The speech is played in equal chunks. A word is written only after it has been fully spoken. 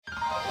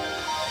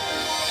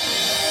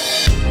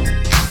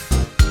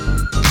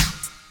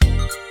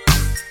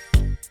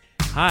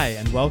Hi,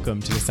 and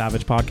welcome to the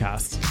Savage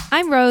Podcast.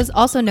 I'm Rose,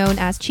 also known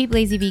as Cheap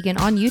Lazy Vegan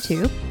on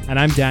YouTube. And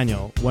I'm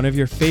Daniel, one of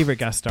your favorite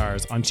guest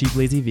stars on Cheap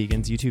Lazy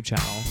Vegan's YouTube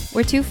channel.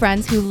 We're two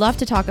friends who love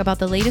to talk about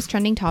the latest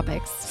trending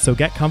topics. So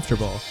get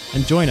comfortable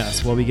and join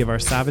us while we give our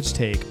savage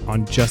take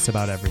on just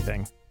about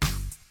everything.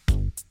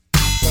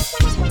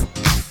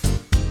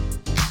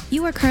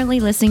 You are currently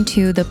listening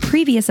to the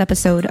previous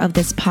episode of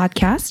this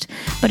podcast,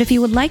 but if you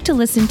would like to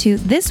listen to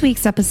this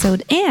week's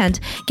episode and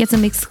get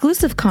some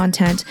exclusive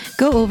content,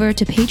 go over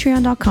to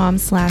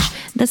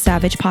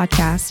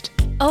patreon.com/thesavagepodcast.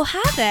 Oh,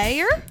 hi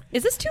there.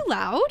 Is this too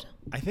loud?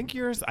 I think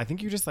you're just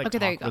like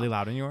okay, talk really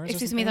loud in yours.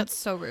 Excuse me, that's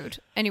so rude.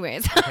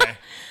 Anyways. Okay.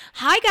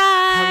 Hi,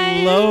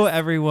 guys. Hello,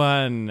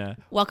 everyone.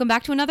 Welcome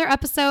back to another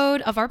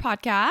episode of our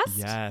podcast.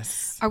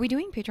 Yes. Are we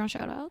doing Patreon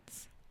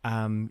shoutouts?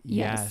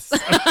 Yes.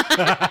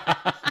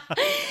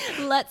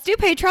 Let's do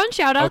Patreon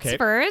shoutouts Okay.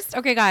 first.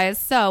 Okay, guys.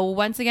 So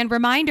once again,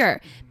 reminder: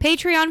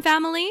 Patreon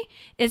family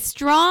is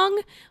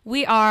strong.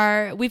 We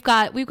had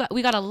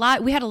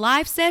a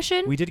live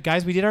session. We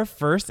did our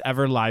first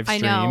ever live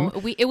stream. I know.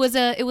 It was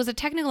a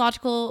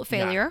technological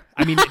failure.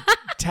 Yeah. I mean,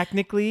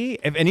 technically,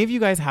 if any of you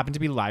guys happen to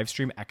be live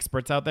stream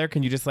experts out there,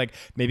 can you just like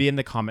maybe in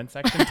the comment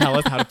section tell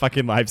us how to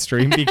fucking live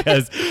stream?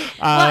 Because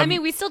well, I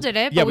mean, we still did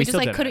it, yeah, but we just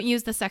like did couldn't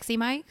use the sexy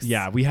mics.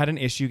 Yeah, we had an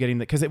issue getting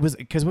because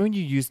when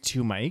you use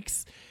two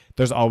mics,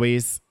 there's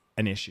always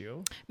an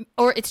issue.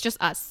 Or it's just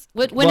us.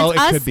 When well, it's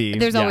us, could be.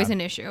 there's Yeah. always an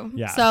issue.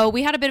 Yeah. So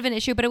we had a bit of an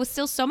issue, but it was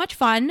still so much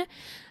fun.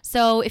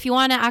 So if you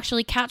want to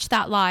actually catch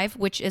that live,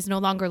 which is no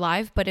longer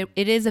live, but it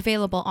is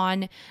available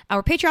on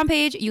our Patreon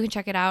page, you can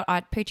check it out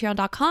at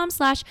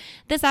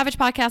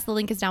patreon.com/thesavagepodcast. The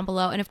link is down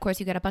below. And of course,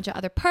 you get a bunch of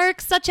other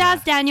perks, such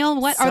as, Daniel,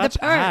 what are the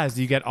perks? As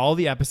you get all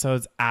the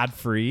episodes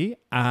ad-free.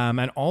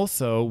 And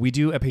also, we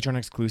do a Patreon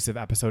exclusive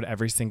episode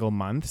every single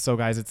month. So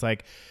guys, it's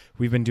like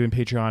we've been doing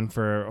Patreon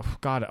for,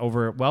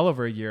 well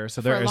over a year.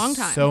 So there are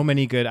so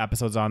many good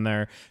episodes on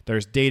there.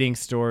 There's dating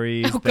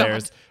stories.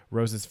 There's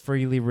Rose's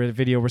freely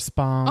video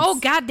response. Oh,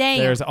 god dang.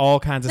 There's all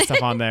kinds of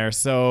stuff on there.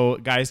 So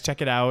guys,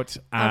 check it out.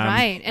 All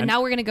right. And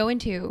now we're going to go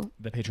into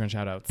the Patreon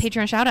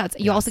shoutouts.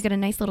 You also get a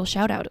nice little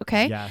shout out,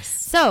 okay? Yes.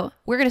 So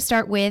we're going to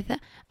start with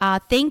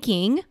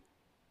thanking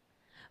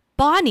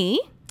Bonnie,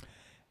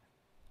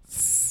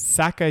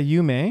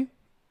 Sakayume,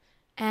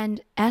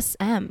 and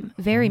SM.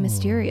 Very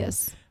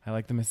mysterious. I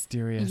like the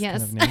mysterious Yes.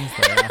 kind of names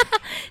there.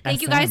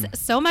 Thank you guys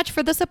so much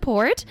for the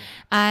support.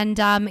 And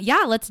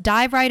let's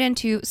dive right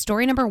into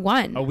story number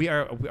one. Oh, are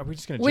we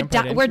just going to jump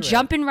right into We're it?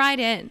 jumping right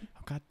in. Oh,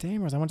 God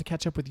damn, Rose, I want to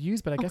catch up with you,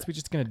 but I guess we're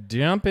just going to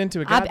jump into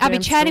a I've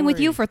been chatting with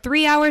you for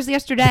 3 hours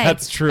yesterday.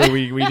 That's true.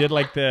 We did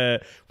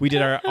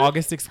our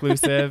August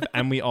exclusive,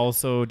 and we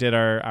also did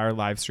our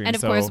live stream. And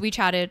of course, we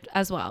chatted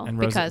as well. And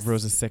because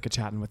Rose is sick of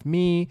chatting with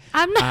me.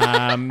 I'm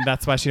not.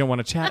 That's why she don't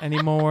want to chat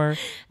anymore.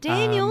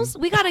 Daniels,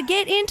 we got to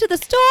get into the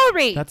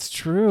story. That's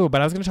true.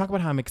 But I was going to talk about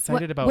how I'm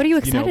excited about. What are you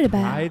excited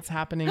about? Pride's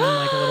happening in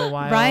like a little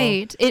while.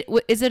 Right.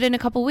 Is it in a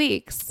couple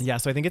weeks? Yeah.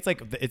 So I think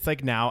it's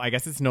like now. I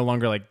guess it's no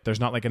longer like there's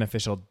not like an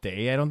official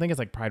day. I don't think it's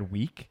like Pride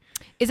Week.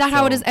 Is that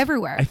how it is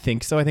everywhere? I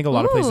think so. I think a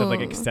lot of places have like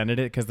extended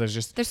it because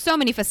there's so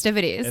many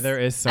festivities. There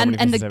is so many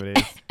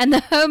festivities. And the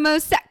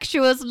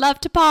homosexuals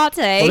love to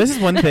party. Well, this is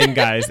one thing,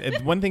 guys.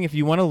 One thing, if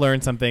you want to learn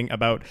something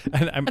about,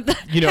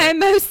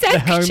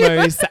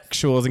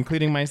 homosexuals,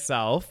 including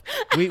myself,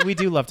 we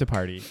do love to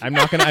party. I'm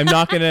not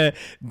gonna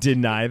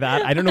deny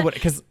that. I don't know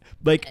because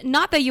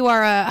not that you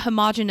are a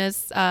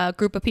homogenous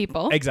group of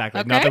people.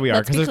 Exactly. Okay? Not that we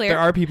are, because there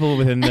are people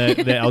within the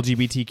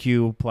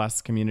LGBTQ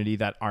plus community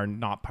that are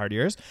not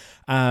partiers.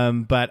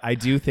 But I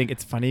do think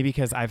it's funny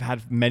because I've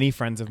had many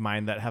friends of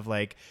mine that have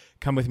like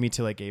come with me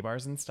to like gay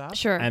bars and stuff.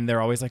 Sure. And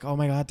they're always like, oh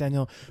my God,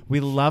 Daniel,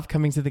 we love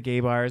coming to the gay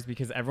bars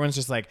because everyone's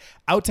just like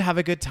out to have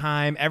a good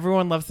time.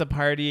 Everyone loves to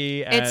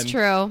party. And, it's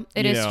true.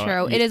 It is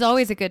true. It is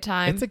always a good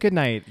time. It's a good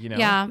night,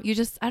 Yeah.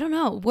 I don't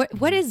know.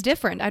 What is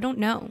different? I don't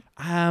know.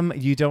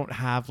 You don't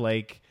have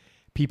like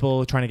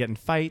people trying to get in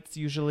fights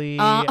usually,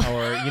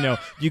 or,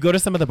 you go to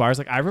some of the bars.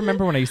 Like I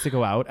remember when I used to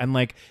go out and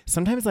like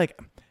sometimes like,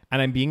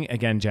 and I'm being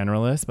again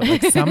generalist, but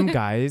like some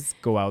guys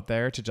go out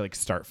there to like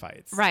start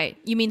fights. Right.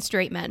 You mean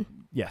straight men?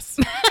 Yes.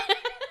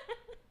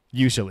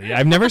 Usually.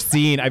 I've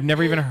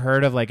never even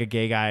heard of like a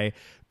gay guy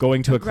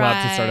going to a club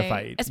to start a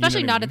fight.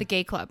 Especially not at the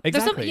gay club.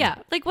 Exactly.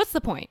 Like what's the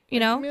point?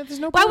 There's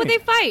no Why point. would they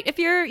fight? If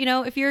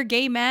you're a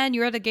gay man,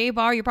 you're at a gay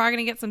bar, you're probably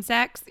gonna get some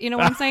sex. You know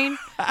what I'm saying?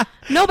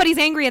 Nobody's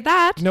angry at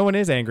that. No one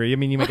is angry. I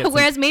mean, you might get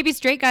whereas maybe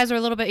straight guys are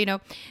a little bit,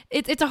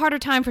 it's a harder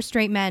time for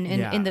straight men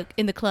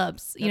in the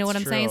clubs. You know what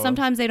I'm saying?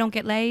 Sometimes they don't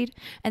get laid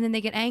and then they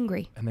get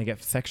angry. And they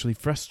get sexually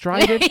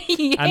frustrated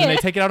and then they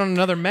take it out on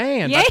another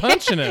man by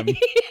punching him.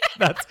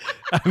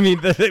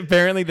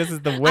 Apparently this is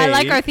the way. I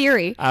like our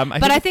theory.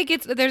 I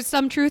think there's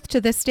some truth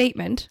to this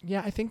statement.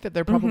 Yeah, I think that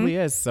there probably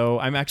is. So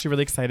I'm actually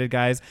really excited,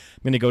 guys.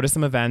 I'm going to go to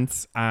some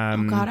events.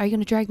 Oh God, are you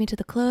going to drag me to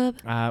the club?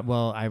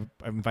 Well, I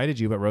invited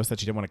you, but Rose said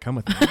she didn't want to come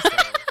with me. So.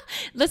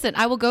 Listen,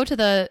 I will go to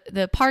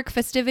the park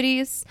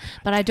festivities,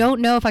 but I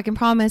don't know if I can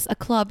promise a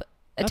club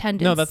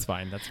attendance. No, that's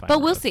fine. That's fine.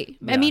 But we'll see.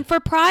 Yeah. I mean, for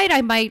Pride,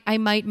 I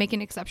might make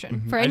an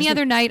exception. For any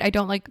other night, I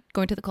don't like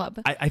going to the club.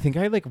 I think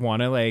I like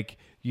want to like,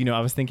 you know,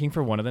 I was thinking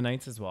for one of the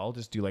nights as well,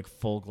 just do like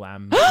full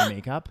glam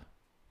makeup.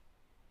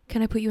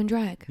 Can I put you in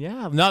drag?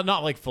 Yeah, not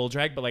like full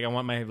drag, but like I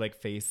want my like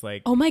face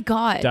like oh my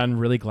god done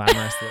really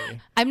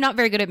glamorously. I'm not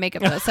very good at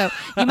makeup though, so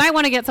you might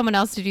want to get someone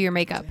else to do your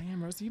makeup.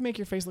 Damn, Rosie, you make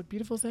your face look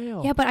beautiful as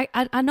hell. Yeah, but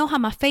I know how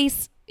my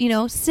face, you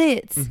know,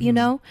 sits. You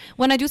know,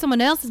 when I do someone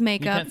else's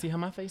makeup, you can't see how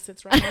my face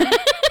sits right now.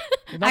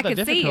 It's not I that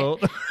can see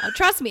it.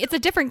 Trust me, it's a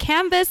different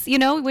canvas. You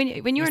know, when you're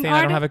an saying artist.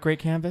 I don't have a great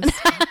canvas.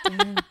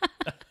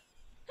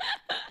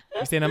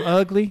 You saying I'm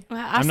ugly?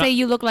 I say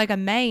you look like a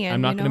man.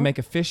 I'm not going to make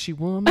a fishy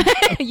woman.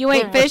 You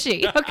ain't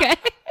fishy, okay?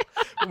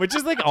 Which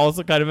is like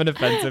also kind of an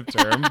offensive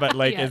term, but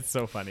like it's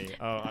so funny.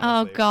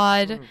 Oh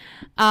God.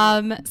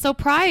 So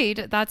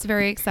Pride, that's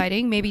very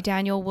exciting. Maybe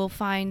Daniel will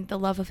find the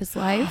love of his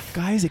life.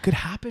 Guys, it could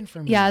happen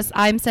for me. Yes,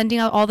 I'm sending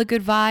out all the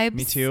good vibes.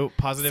 Me too.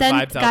 Positive vibes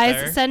out guys,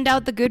 there. Guys, send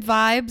out the good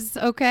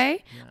vibes,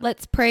 okay? Yeah.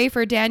 Let's pray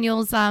for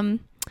Daniel's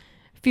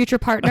future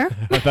partner.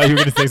 I thought you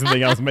were going to say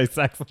something else, my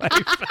sex life.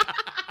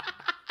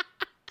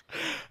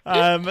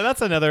 But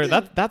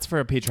that's for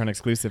a Patreon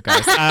exclusive,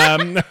 guys.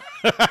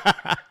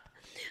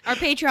 Our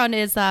Patreon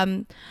is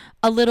a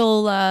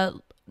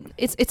little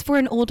it's for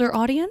an older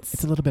audience.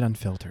 It's a little bit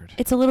unfiltered.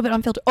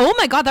 Oh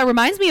my God, that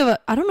reminds me of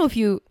I don't know if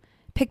you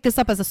picked this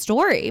up as a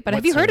story, but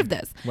have you heard of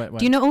this? What?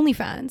 Do you know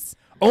OnlyFans?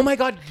 Oh my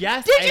God,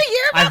 yes. Did you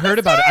hear about it? I heard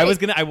about it. I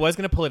was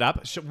gonna pull it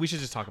up. We should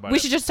just talk about it. We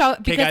should just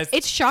talk because guys,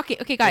 it's shocking.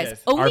 Okay, guys,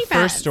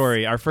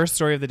 OnlyFans. Our first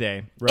story of the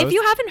day. Rose? If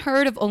you haven't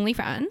heard of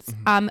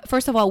OnlyFans,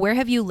 first of all, where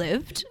have you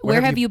lived?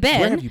 Where have you been?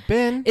 Where have you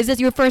been? Is this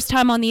your first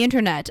time on the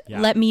internet? Yeah.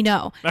 Let me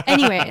know.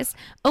 Anyways,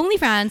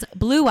 OnlyFans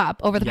blew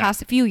up over the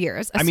past few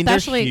years. I mean, they're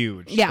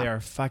huge. Yeah. They are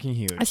fucking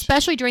huge.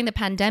 Especially during the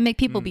pandemic,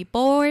 people be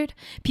bored.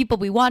 People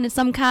be wanting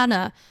some kind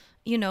of,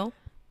 you know.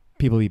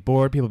 People be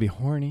bored. People be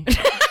horny.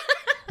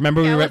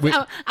 Remember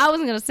I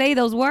wasn't gonna say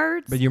those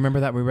words. But you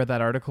remember that we read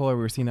that article, or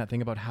we were seeing that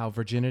thing about how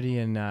virginity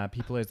in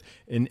people is,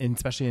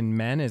 especially in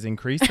men, is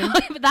increasing.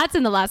 But that's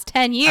in the last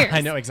 10 years. I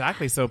know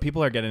exactly. So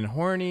people are getting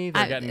horny.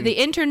 They're getting the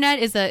internet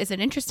is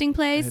an interesting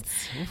place.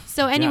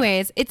 So,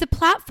 anyways, it's a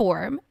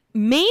platform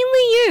mainly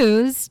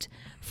used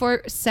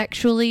for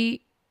sexual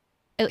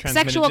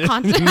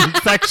content.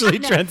 Sexually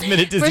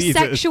transmitted diseases.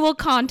 For sexual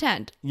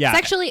content. Yeah.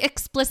 Sexually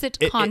explicit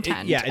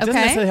content. It doesn't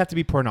necessarily have to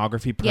be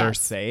pornography per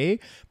se,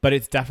 but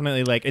it's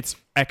definitely like it's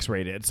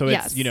X-rated. So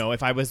it's, you know,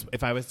 if I was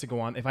to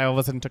go on, if I all of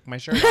a sudden took my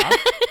shirt off,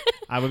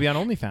 I would be on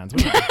OnlyFans,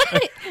 wouldn't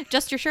I?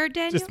 Just your shirt,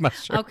 Daniel? Just my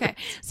shirt. Okay.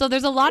 So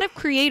there's a lot of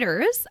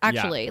creators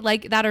actually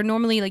like that are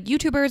normally like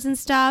YouTubers and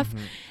stuff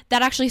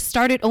that actually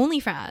started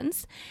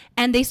OnlyFans,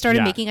 and they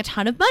started making a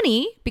ton of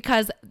money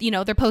because, you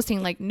know, they're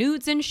posting like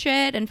nudes and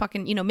shit and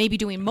fucking, you know, maybe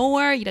doing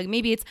more, you know,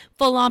 maybe it's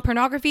full on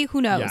pornography.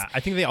 Who knows? Yeah. I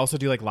think they also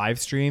do like live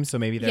streams. So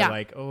maybe they're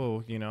like,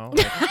 oh, you know,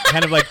 like,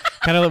 kind of like,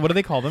 what do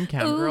they call them?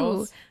 Cam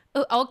girls?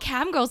 Oh,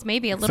 cam girls,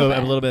 maybe a little bit.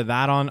 So a little bit of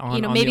that on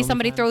you know, on maybe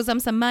somebody throws them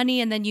some money,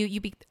 and then you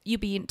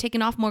be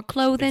taking off more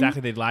clothing.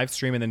 Exactly, they live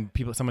stream, and then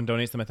someone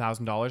donates them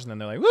 $1,000, and then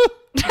they're like, woo.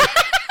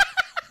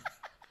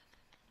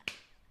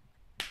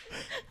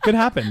 Could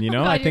happen, you know.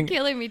 Oh God, I think you're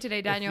killing me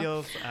today,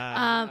 Daniel. Feels,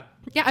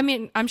 yeah, I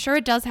mean, I'm sure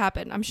it does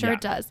happen. I'm sure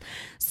it does.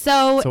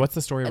 So what's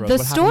the story, Rose? The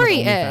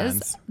story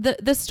is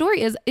the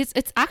story is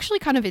it's actually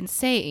kind of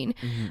insane,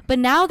 but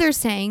now they're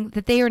saying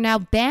that they are now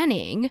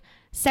banning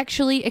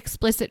sexually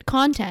explicit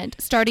content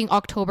starting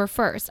October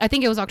 1st. I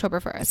think it was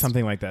October 1st.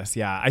 Something like this,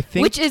 yeah. I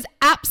think, which is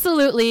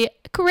absolutely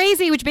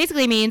crazy, which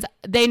basically means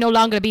they no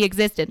longer be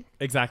existed.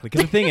 Exactly.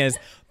 Because the thing is,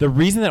 the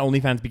reason that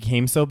OnlyFans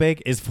became so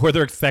big is for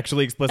their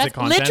sexually explicit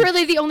content.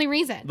 Literally the only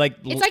reason. Like,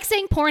 it's like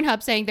saying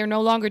Pornhub saying they're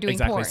no longer doing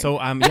porn. So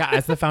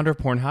as the founder of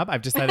Pornhub,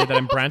 I've decided that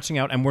I'm branching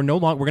out, and we're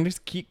going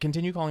to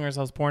continue calling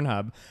ourselves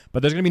Pornhub,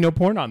 but there's going to be no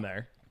porn on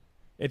there.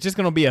 It's just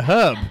going to be a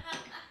hub.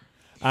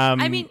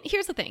 I mean,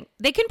 here's the thing.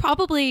 They can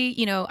probably,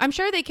 you know, I'm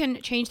sure they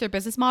can change their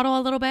business model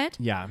a little bit.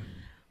 Yeah.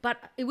 But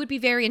it would be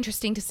very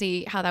interesting to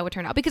see how that would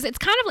turn out, because it's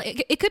kind of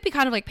like, it could be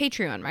kind of like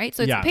Patreon, right?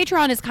 So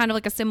Patreon is kind of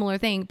like a similar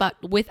thing, but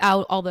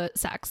without all the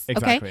sex.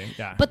 Exactly. Okay.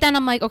 Yeah. But then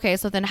I'm like, okay,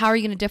 so then how are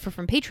you going to differ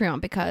from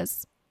Patreon?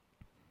 Because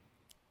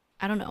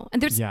I don't know.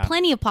 And there's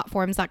plenty of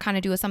platforms that kind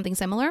of do something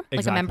similar,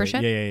 like a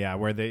membership. Yeah.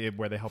 Where they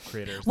help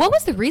creators. What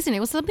was the reason? It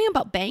was something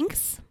about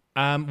banks.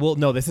 Well,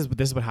 no, this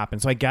is what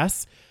happened. So I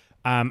guess,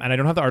 and I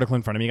don't have the article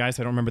in front of me, guys,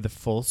 so I don't remember the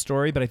full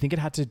story, but I think it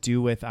had to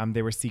do with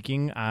they were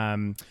seeking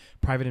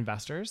private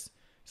investors,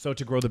 so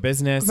to grow the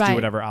business, do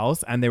whatever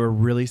else, and they were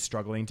really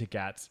struggling to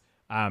get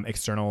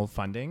external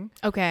funding.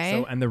 Okay.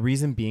 So, and the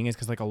reason being is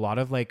because like a lot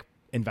of like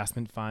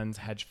investment funds,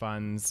 hedge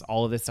funds,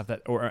 all of this stuff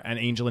and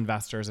angel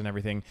investors and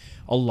everything,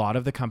 a lot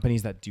of the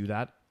companies that do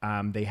that,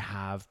 they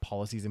have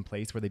policies in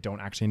place where they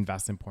don't actually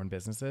invest in porn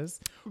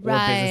businesses or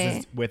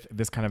businesses with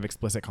this kind of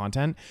explicit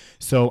content.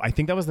 So I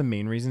think that was the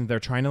main reason. They're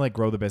trying to like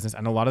grow the business.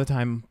 And a lot of the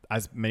time,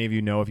 as many of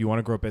you know, if you want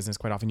to grow a business,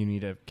 quite often you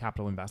need a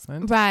capital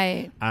investment.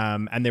 Right.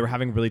 And they were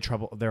having really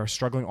trouble. They were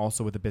struggling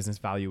also with the business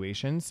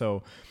valuation.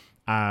 So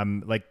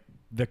like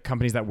the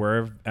companies that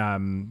were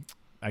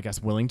I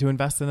guess, willing to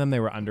invest in them. They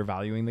were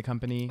undervaluing the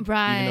company.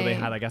 Right. Even though they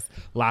had, I guess,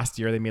 last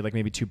year they made like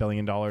maybe $2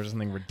 billion or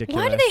something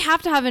ridiculous. Why do they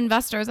have to have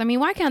investors? I mean,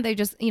 why can't they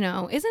just, isn't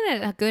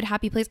it a good,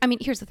 happy place? I mean,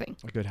 here's the thing.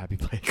 A good, happy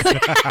place.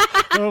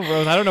 Oh,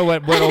 Rose, I don't know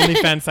what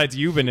OnlyFans sites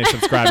you've been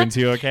subscribing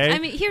to, okay? I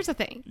mean, here's the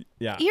thing.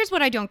 Yeah. Here's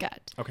what I don't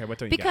get. Okay, what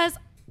don't you get? Because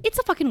it's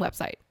a fucking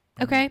website,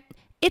 okay?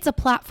 It's a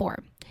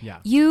platform. Yeah.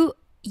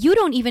 You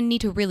don't even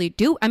need to really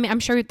do. I mean, I'm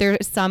sure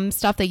there's some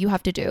stuff that you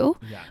have to do,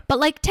 but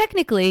like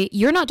technically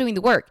you're not doing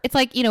the work. It's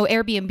like,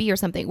 Airbnb or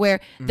something where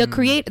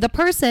the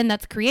person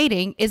that's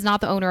creating is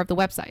not the owner of the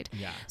website.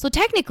 Yeah. So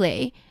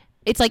technically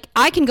it's like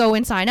I can go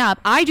and sign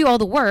up. I do all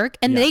the work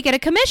and they get a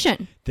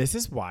commission. This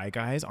is why,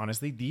 guys,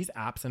 honestly, these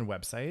apps and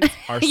websites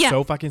are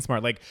so fucking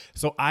smart. Like,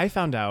 so I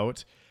found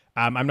out,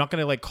 I'm not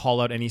going to like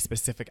call out any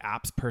specific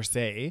apps per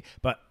se,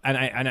 but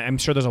I'm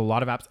sure there's a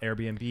lot of apps,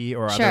 Airbnb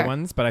or other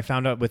ones, but I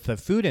found out with the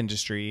food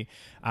industry,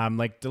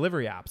 like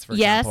delivery apps, for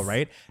example,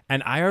 right?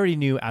 And I already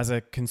knew as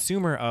a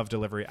consumer of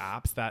delivery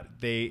apps that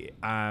they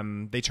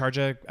charge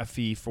a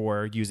fee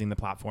for using the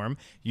platform.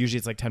 Usually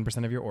it's like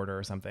 10% of your order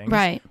or something,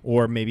 right?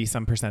 Or maybe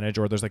some percentage,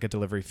 or there's like a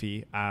delivery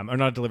fee, or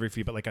not a delivery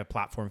fee, but like a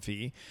platform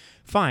fee.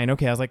 Fine,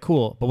 okay, I was like,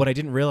 cool. But what I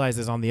didn't realize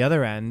is on the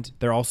other end,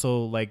 they're also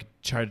like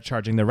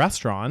charging the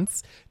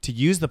restaurants to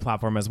use the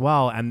platform as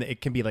well, and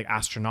it can be like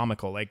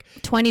astronomical, like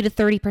 20 to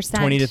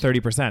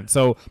 30%.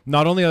 So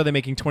not only are they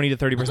making 20 to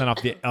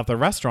 30% off the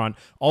restaurant,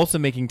 also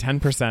making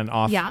 10%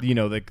 off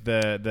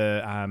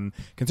the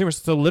consumers.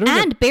 So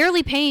literally, and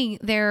barely paying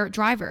their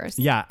drivers.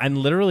 Yeah, and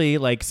literally,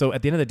 like, so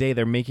at the end of the day,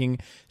 they're making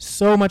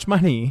so much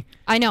money.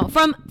 I know,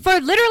 for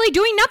literally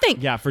doing nothing.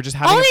 Yeah, for just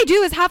having all they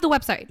do is have the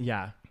website.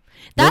 Yeah,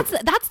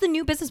 that's the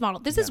new business model.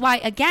 This is why,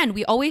 again,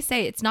 we always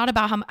say it's not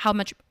about how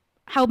much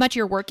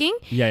you're working.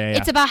 Yeah.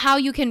 It's about how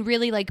you can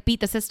really like beat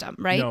the system,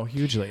 right? No,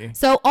 hugely.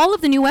 So all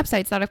of the new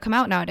websites that have come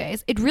out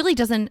nowadays, it really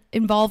doesn't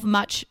involve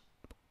much.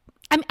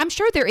 I'm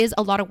sure there is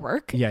a lot of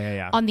work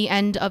on the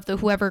end of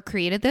whoever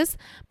created this,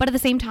 but at the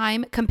same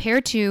time,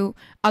 compared to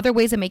other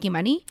ways of making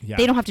money,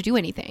 they don't have to do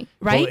anything,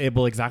 right?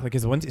 Well, exactly,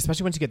 because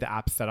especially once you get the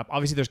app set up,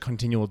 obviously there's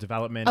continual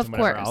development of and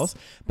whatever else,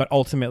 but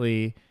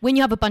ultimately, when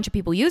you have a bunch of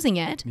people using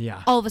it,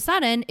 all of a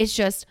sudden it's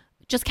just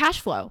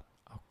cash flow.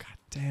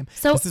 Damn.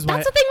 So that's the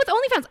thing with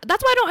OnlyFans.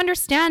 That's why I don't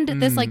understand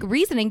this like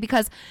reasoning,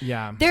 because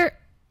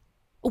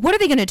what are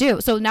they going to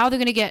do? So now they're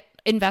going to get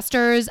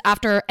investors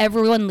after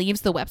everyone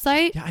leaves the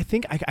website? Yeah, I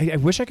think I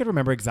wish I could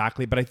remember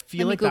exactly, but I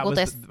feel like that was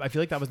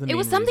the main It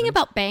was something reason.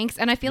 about banks,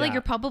 and I feel like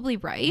you're probably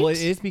right. Well,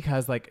 it is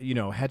because like,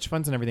 hedge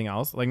funds and everything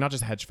else, like not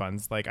just hedge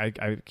funds, like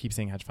I keep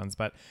saying hedge funds,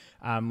 but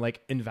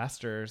like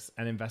investors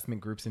and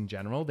investment groups in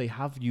general, they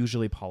have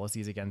usually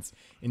policies against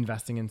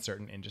investing in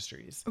certain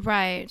industries.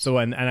 Right. So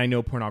and I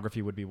know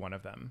pornography would be one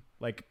of them.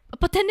 Like,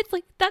 but then it's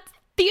like that's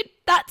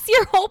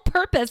your whole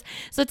purpose.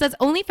 So it says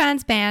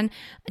OnlyFans ban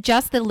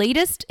just the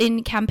latest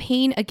in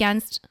campaign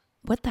against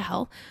what the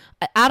hell?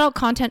 Adult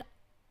content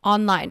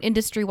online,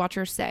 industry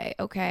watchers say.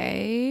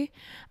 Okay.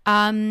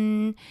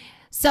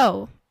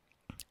 So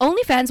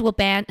OnlyFans will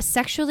ban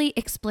sexually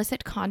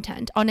explicit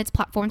content on its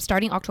platform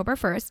starting October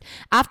 1st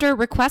after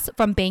requests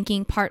from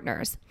banking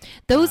partners.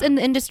 Those in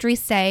the industry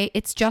say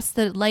it's just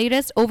the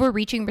latest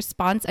overreaching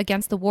response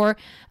against the war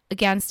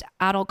against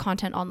adult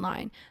content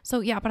online.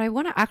 So yeah, but I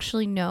want to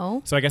actually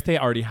know. So I guess they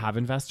already have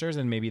investors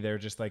and maybe they're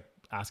just like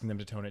asking them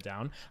to tone it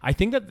down. I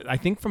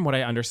think from what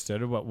I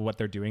understood what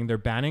they're doing, they're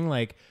banning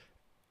like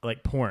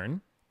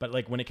porn. But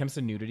like when it comes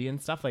to nudity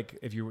and stuff, like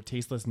if you were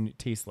tasteful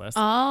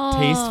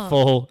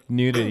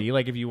nudity,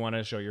 like if you want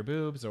to show your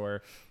boobs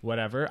or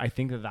whatever, I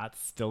think that's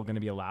still going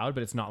to be allowed,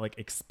 but it's not like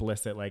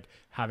explicit, like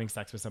having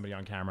sex with somebody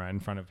on camera in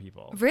front of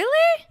people.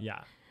 Really?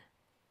 Yeah.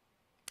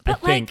 But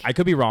I think I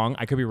could be wrong.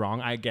 I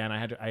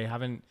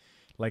haven't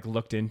like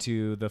looked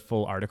into the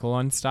full article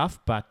on stuff,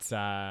 but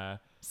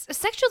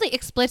sexually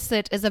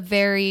explicit is a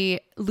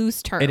very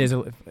loose term. It is.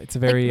 It's a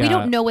very. We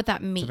don't know what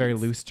that means. It's a very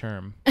loose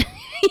term.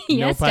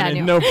 Yes,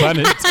 Daniel. No pun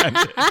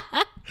intended.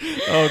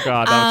 Oh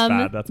God, that's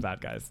bad. That's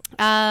bad,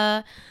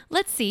 guys.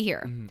 Let's see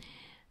here. Mm-hmm.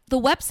 The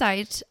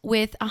website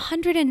with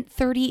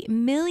 130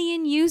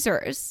 million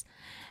users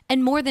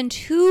and more than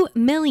 2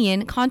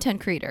 million content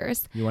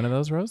creators. You one of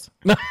those, Rose?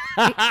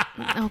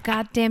 Oh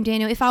God damn,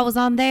 Daniel! If I was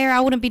on there,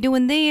 I wouldn't be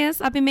doing this.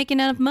 I've been making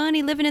enough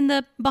money living in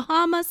the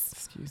Bahamas.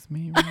 Excuse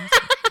me, Rose.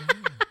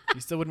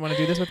 You still wouldn't want to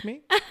do this with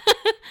me?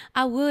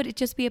 I would. It'd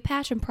just be a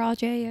passion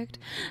project.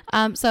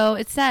 So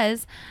it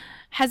says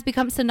has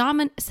become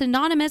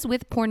synonymous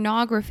with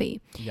pornography.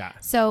 Yeah.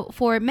 So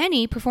for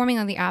many, performing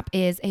on the app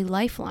is a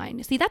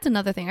lifeline. See, that's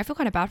another thing. I feel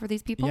kind of bad for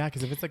these people. Yeah,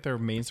 because if it's like their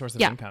main source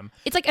of income.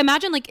 It's like,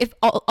 imagine like if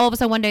all of a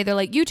sudden one day they're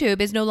like,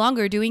 YouTube is no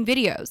longer doing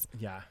videos.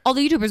 Yeah. All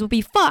the YouTubers will be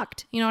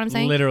fucked. You know what I'm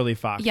saying? Literally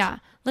fucked. Yeah.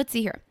 Let's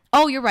see here.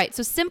 Oh, you're right.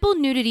 So simple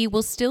nudity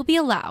will still be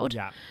allowed.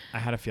 Yeah, I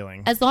had a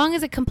feeling. As long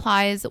as it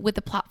complies with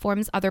the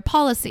platform's other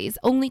policies.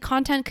 Only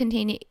content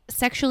containing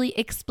sexually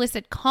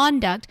explicit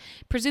conduct,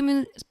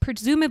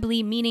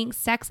 presumably meaning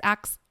sex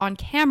acts on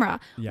camera,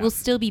 will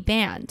still be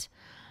banned.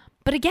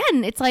 But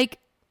again, it's like,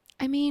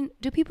 I mean,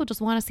 do people just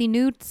want to see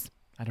nudes?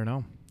 I don't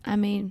know. I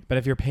mean, but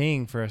if you're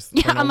paying for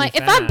I'm like,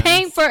 if I'm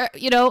paying for,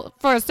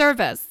 for a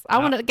service, I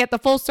want to get the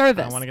full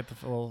service. I want to get the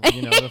full,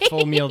 the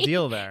full meal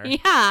deal there. Yeah,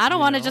 I don't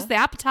want to just the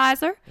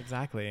appetizer.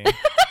 Exactly.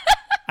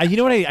 You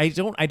know what? I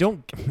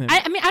don't.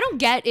 I mean, I don't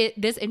get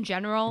this in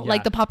general,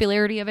 like the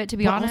popularity of it. To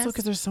be honest, also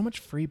because there's so much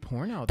free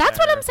porn out there. That's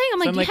what I'm saying. I'm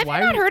like, have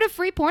you not heard of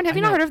free porn? Have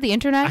you not heard of the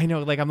internet? I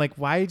know. Like, I'm like,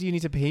 why do you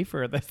need to pay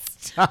for this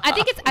stuff? I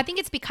think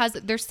it's because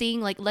they're seeing,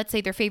 like, let's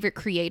say their favorite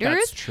creators.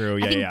 That's true.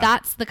 Yeah, I think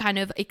that's the kind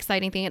of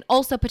exciting thing, and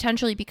also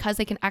potentially because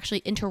they can actually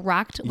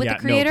interact with the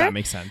creator. No, that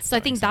makes sense. So I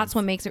think that's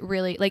what makes it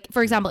really, like,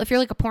 for example, if you're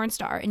like a porn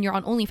star and you're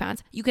on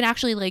OnlyFans, you can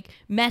actually like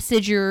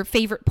message your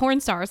favorite porn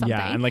star or something.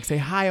 Yeah, and like say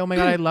hi. Oh my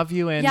god, I love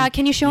you. And yeah,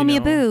 can you show me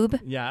a boob?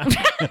 Yeah.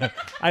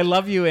 I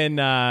love you in,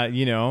 Yeah.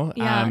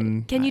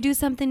 Can you do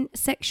something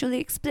sexually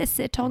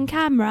explicit on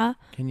camera?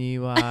 Can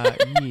you,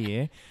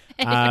 yeah.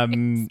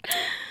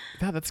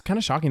 That's kind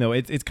of shocking though.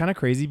 It's kind of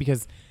crazy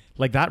because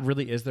like that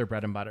really is their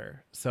bread and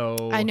butter.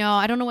 So I know.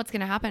 I don't know what's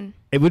going to happen.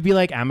 It would be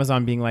like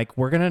Amazon being like,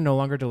 we're going to no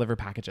longer deliver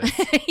packages.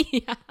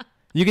 Yeah.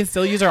 You can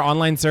still use our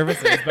online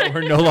services, but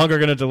we're no longer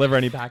going to deliver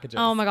any packages.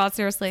 Oh my God,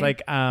 seriously. It's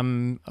like,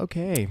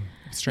 okay.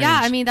 Strange. Yeah,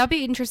 I mean, that'd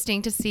be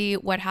interesting to see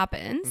what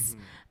happens.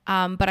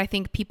 But I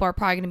think people are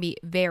probably going to be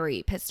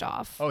very pissed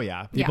off. Oh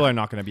yeah, people are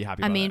not going to be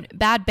happy. I mean,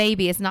 Bad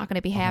Baby is not going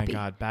to be happy. Oh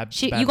my God,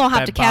 you're going to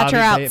have to catch her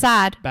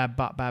outside.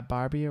 Bad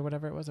Barbie or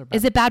whatever it was.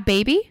 Is it Bad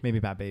Baby? Maybe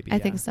Bad Baby. I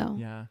think so.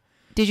 Yeah.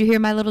 Did you hear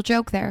my little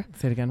joke there?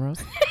 Say it again,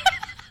 Rose.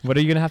 What are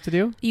you going to have to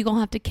do? You're going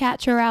to have to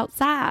catch her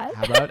outside.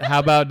 How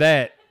about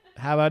that?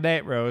 How about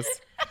that, Rose?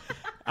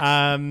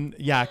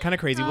 Yeah, kind of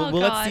crazy. Well,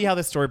 let's see how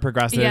this story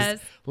progresses.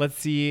 Yes. Let's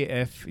see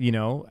if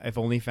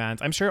OnlyFans,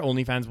 I'm sure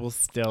OnlyFans will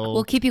still.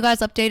 We'll keep you guys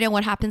updated on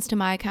what happens to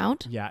my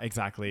account. Yeah,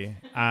 exactly.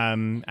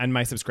 And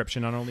my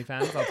subscription on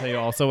OnlyFans, I'll tell you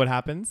also what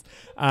happens.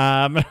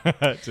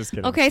 Just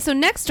kidding. Okay, so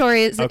next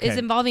story is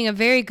involving a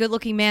very good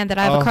looking man that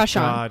I have a crush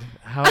on.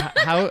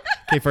 How?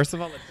 Okay, first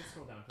of all, let's just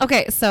scroll down.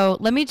 Okay, so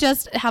let me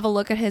just have a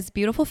look at his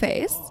beautiful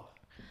face.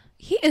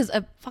 He is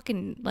a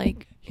fucking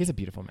He's a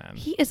beautiful man.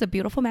 He is a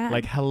beautiful man.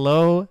 Like,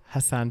 hello,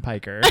 Hasan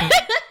Piker.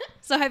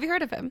 So have you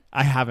heard of him?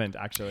 I haven't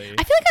actually.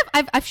 I feel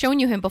like I've shown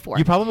you him before.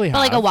 You probably have, but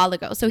like a while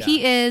ago. So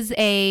he is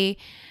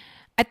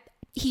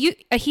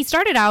he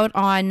started out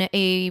on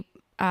a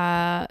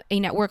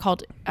network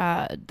called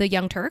The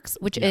Young Turks,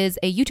 which is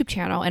a YouTube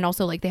channel, and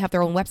also like they have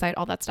their own website,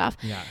 all that stuff.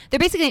 Yeah. They're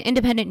basically an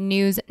independent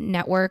news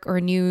network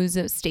or news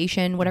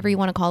station, whatever you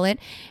want to call it,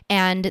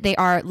 and they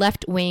are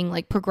left wing,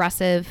 like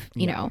progressive,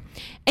 you know.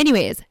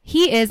 Anyways,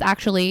 he is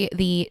actually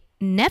the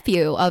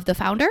nephew of the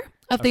founder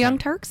of The Young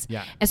Turks.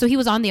 Yeah. And so he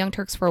was on The Young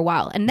Turks for a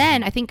while, and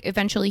then I think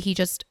eventually he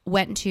just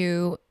went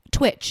to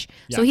Twitch.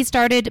 Yeah. So he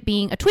started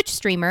being a Twitch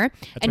streamer,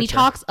 and he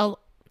talks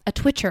a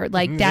Twitcher,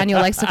 like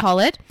Daniel likes to call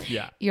it.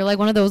 Yeah. You're like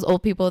one of those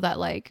old people that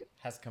like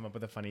has come up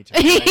with a funny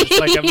term.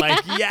 I'm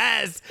like,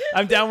 yes,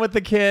 I'm down with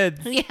the kids.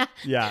 Yeah.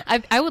 Yeah.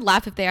 I would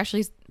laugh if they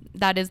actually,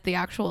 that is the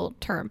actual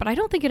term, but I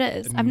don't think it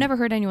is. I've never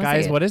heard anyone say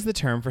it. Guys, what is the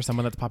term for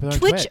someone that's popular on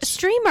Twitch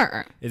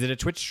streamer. Is it a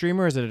Twitch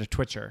streamer or is it a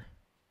Twitcher?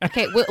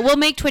 Okay, we'll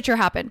make Twitcher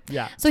happen.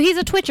 Yeah. So he's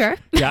a Twitcher.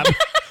 Yeah.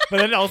 But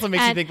then it also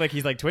makes you think like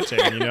he's like twitching,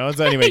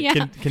 So anyway,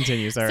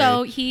 continue. Sorry.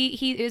 So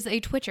he is a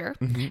Twitcher,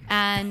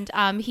 and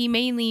he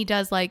mainly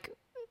does like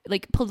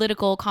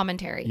political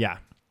commentary. Yeah.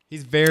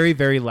 He's very,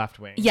 very left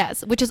wing.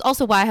 Yes, which is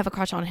also why I have a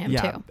crush on him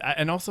too.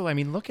 And also, I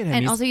mean, look at him.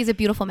 And also, he's a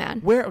beautiful man.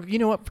 Where, you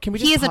know what? Can we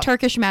just? He is a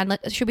Turkish man.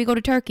 Should we go to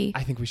Turkey?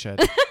 I think we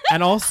should.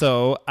 And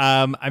also,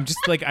 I'm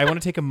just like, I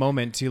want to take a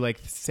moment to like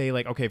say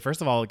like, okay,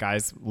 first of all,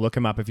 guys, look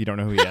him up if you don't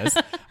know who he is.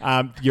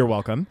 You're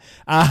welcome.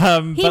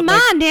 Daniel.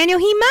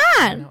 He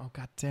man. Oh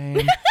god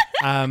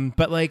damn.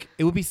 But like,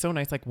 it would be so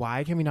nice. Like,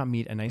 why can we not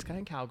meet a nice guy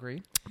in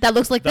Calgary that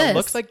looks like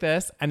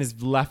this and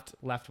is left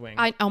wing?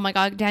 Oh my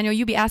god, Daniel,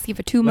 you be asking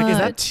for too much. Is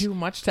that too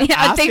much to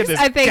ask in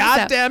this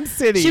goddamn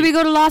city? Should we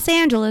go to Los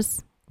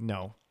Angeles?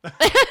 No.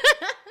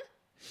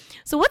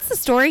 So what's the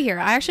story here?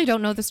 I actually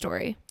don't know the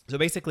story. So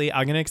basically,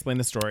 I'm going to explain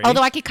the story.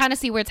 Although I can kind of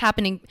see where it's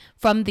happening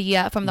from the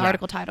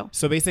article title.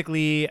 So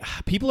basically,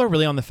 people are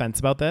really on the fence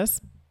about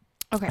this.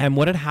 Okay. And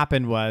what had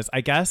happened was,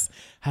 I guess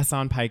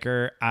Hasan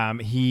Piker,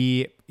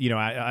 he,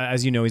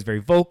 as you know, he's very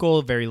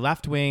vocal, very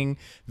left wing,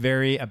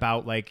 very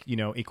about like,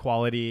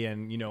 equality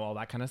and, all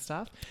that kind of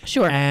stuff.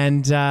 Sure.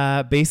 And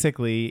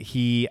basically,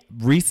 he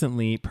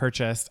recently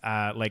purchased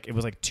it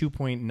was like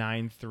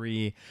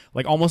 2.93,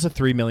 like almost a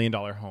 $3 million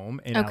home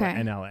in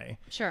LA.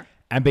 Sure.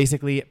 And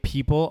basically,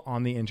 people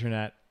on the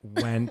internet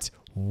went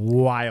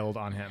wild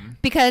on him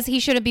because he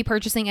shouldn't be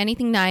purchasing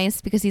anything nice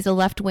because he's a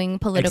left-wing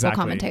political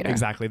commentator.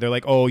 Exactly. They're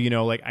like, oh,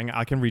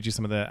 I can read you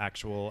some of the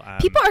actual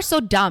people are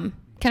so dumb.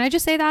 Can I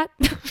just say that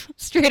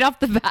straight off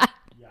the bat?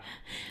 Yeah.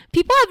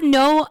 People have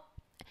no,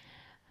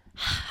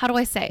 how do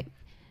I say,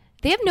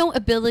 they have no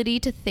ability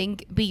to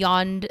think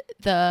beyond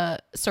the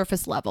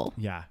surface level.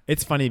 Yeah.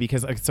 It's funny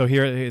because so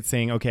here it's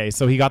saying, okay,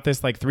 so he got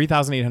this like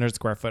 3,800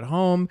 square foot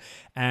home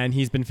and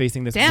he's been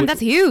facing this. Damn, that's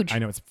huge. I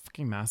know, it's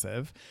fucking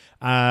massive.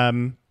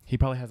 He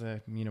probably has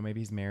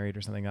maybe he's married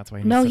or something. That's why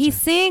he's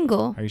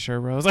single. Are you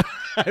sure, Rose? That's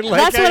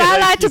what I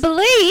like to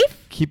believe.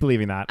 Keep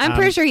believing that. I'm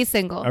pretty sure he's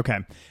single. Okay.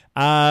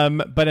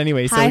 But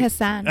anyway, hi,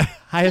 Hasan.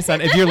 Hi,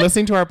 Hasan. If you're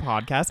listening to our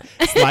podcast,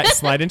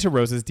 slide into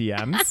Rose's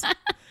DMs.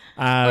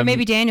 Or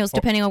maybe Daniel's,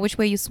 depending on which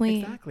way you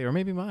swing. Exactly. Or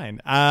maybe mine.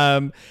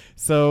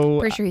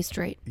 Pretty sure he's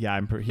straight. Yeah,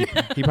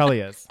 he probably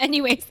is.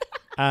 Anyways.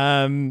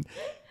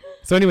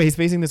 So anyway, he's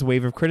facing this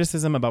wave of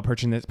criticism about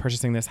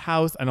purchasing this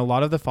house, and a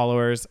lot of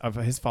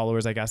his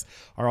followers, I guess,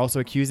 are also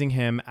accusing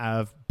him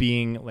of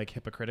being like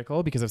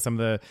hypocritical because of some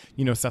of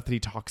the stuff that he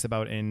talks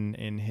about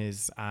in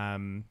his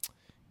I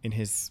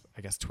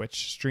guess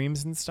Twitch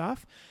streams and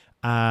stuff.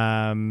 What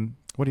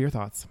are your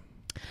thoughts?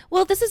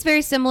 Well, this is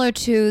very similar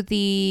to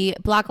the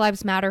Black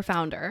Lives Matter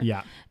founder.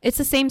 Yeah, it's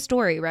the same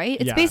story, right?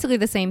 It's basically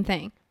the same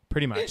thing.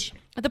 Pretty much.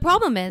 The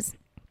problem is,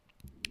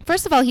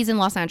 first of all, he's in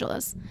Los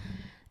Angeles.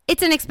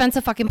 It's an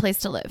expensive fucking place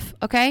to live,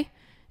 okay?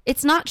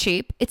 It's not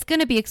cheap. It's going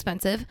to be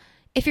expensive.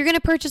 If you're going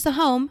to purchase a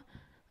home,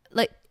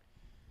 it's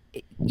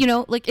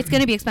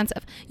going to be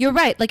expensive. You're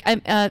right. Like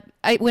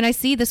when I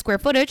see the square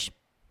footage,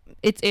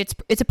 it's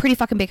a pretty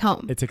fucking big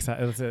home. It is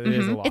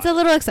a lot. It's a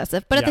little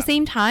excessive, but at the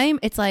same time,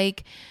 it's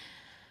like,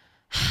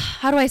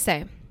 how do I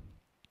say?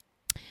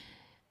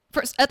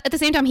 First, at the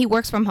same time, he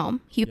works from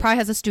home. He probably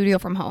has a studio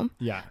from home.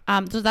 Yeah.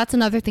 So that's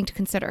another thing to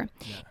consider.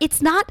 Yeah.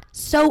 It's not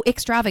so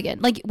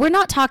extravagant. Like, we're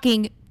not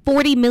talking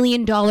 $40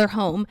 million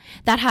home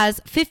that has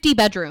 50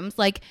 bedrooms.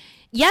 Like,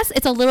 yes,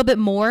 it's a little bit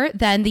more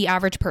than the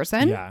average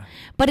person,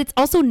 but it's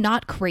also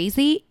not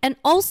crazy. And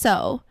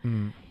also,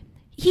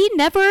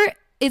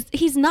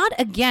 he's not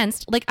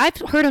against, like, I've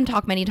heard him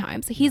talk many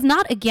times. He's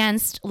not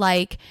against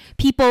like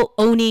people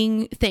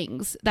owning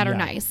things that are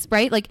nice,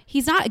 right? Like,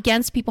 he's not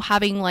against people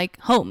having like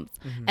homes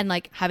and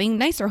like having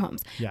nicer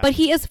homes, but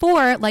he is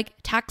for like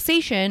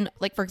taxation.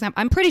 Like, for example,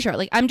 I'm pretty sure,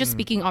 like, I'm just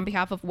speaking on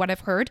behalf of what I've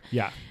heard.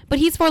 Yeah. But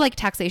he's for like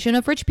taxation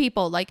of rich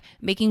people, like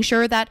making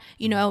sure that,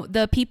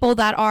 the people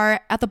that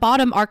are at the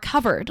bottom are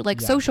covered, like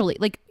socially,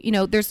 like,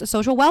 there's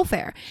social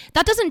welfare.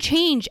 That doesn't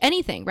change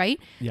anything, right?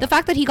 The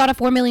fact that he got a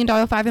 $4 million,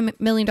 $5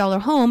 million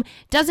home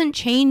doesn't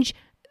change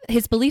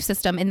his belief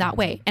system in that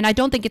way, and I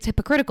don't think it's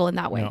hypocritical in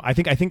that way. No, I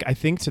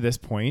think to this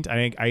point,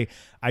 I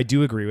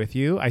do agree with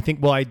you. I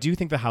do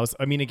think the house,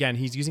 I mean, again,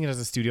 he's using it as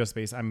a studio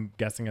space, I'm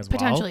guessing, as well.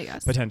 Potentially,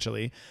 yes.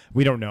 Potentially.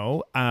 We don't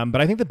know.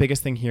 But I think the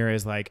biggest thing here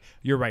is, like,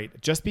 you're right.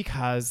 Just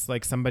because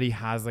like somebody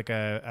has like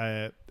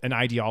an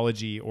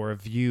ideology or a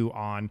view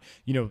on,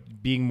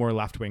 being more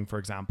left-wing, for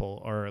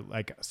example, or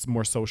like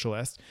more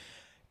socialist,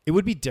 it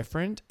would be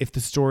different if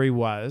the story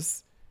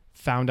was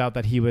found out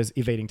that he was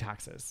evading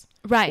taxes.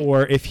 Right.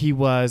 Or if he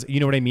was, you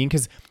know what I mean?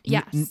 Because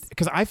yes.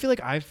 Because I feel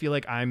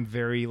like I'm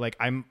very like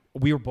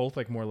we were both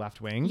like more left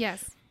wing.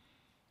 Yes.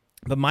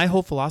 But my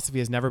whole philosophy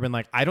has never been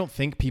like, I don't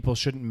think people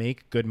shouldn't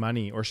make good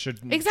money or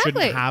shouldn't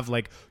have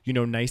like,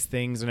 nice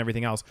things and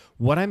everything else.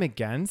 What I'm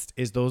against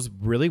is those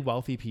really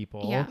wealthy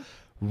people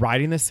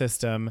riding the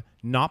system,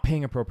 not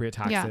paying appropriate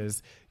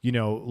taxes,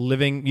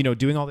 living,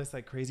 doing all this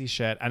like crazy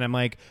shit. And I'm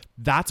like,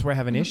 that's where I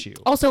have an issue.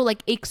 Also,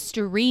 like,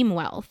 extreme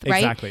wealth, right?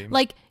 Exactly.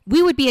 Like,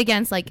 we would be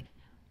against like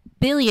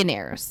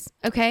billionaires,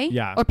 okay?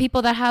 Yeah. Or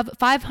people that have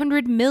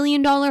 $500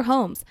 million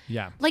homes.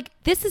 Yeah. Like,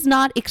 this is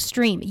not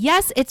extreme.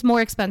 Yes, it's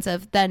more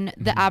expensive than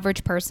the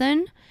average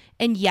person.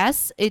 And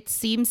yes, it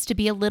seems to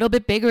be a little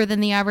bit bigger than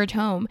the average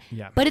home.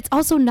 Yeah. But it's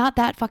also not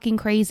that fucking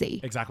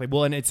crazy. Exactly.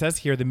 Well, and it says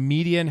here the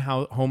median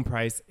home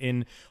price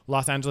in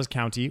Los Angeles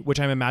County, which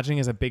I'm imagining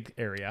is a big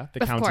area,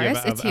 the county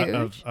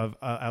of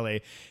LA,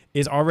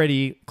 is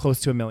already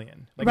close to $1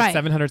 million. Like, it's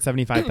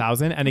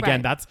 775,000. And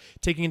again, that's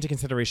taking into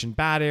consideration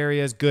bad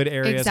areas, good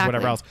areas,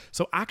 whatever else.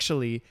 So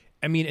actually,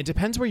 I mean, it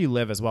depends where you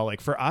live as well.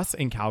 Like, for us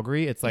in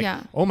Calgary, it's like,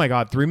 oh my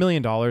God, $3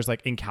 million.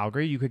 Like, in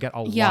Calgary, you could get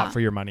a lot for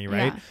your money,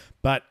 right?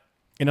 But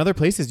in other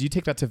places, you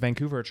take that to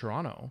Vancouver or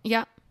Toronto.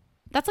 Yeah.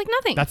 That's like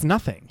nothing. That's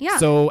nothing. Yeah.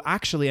 So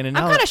actually, I'm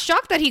kind of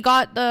shocked that he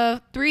got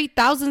the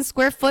 3,000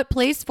 square foot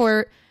place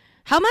for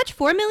how much?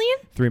 4 million?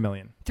 3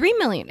 million. 3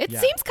 million. It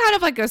seems kind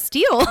of like a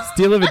steal.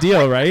 Steal of a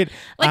deal, right?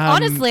 Like,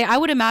 honestly, I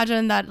would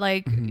imagine that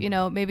like,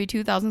 maybe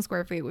 2,000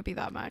 square feet would be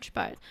that much,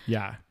 but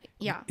yeah.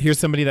 Yeah. Here's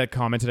somebody that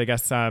commented, I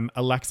guess,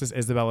 Alexis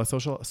Isabella,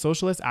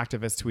 socialist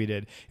activist,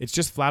 tweeted, "It's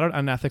just flat out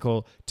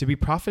unethical to be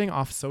profiting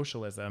off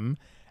socialism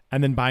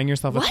and then buying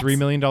yourself a $3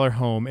 million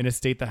home in a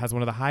state that has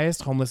one of the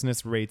highest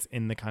homelessness rates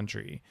in the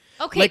country."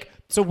 Okay. Like,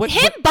 so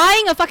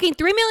buying a fucking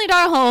 $3 million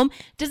home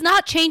does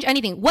not change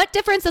anything. What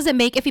difference does it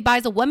make if he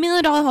buys a $1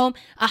 million home,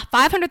 a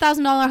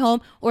 $500,000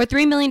 home, or a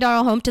 $3 million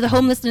home to the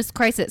homelessness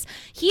crisis?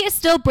 He is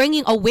still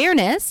bringing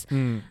awareness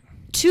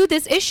to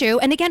this issue.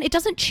 And again, it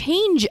doesn't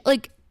change,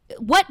 like,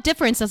 what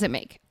difference does it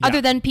make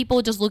other than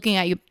people just looking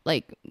at you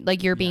like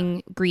you're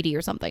being greedy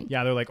or something?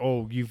 Yeah, they're like,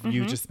 oh, you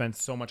just spent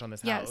so much on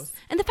this house.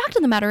 And the fact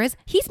of the matter is,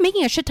 he's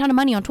making a shit ton of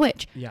money on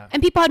Twitch. Yeah.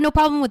 And people had no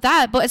problem with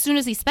that. But as soon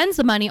as he spends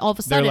the money, all of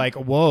a sudden, they're like,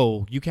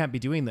 whoa, you can't be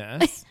doing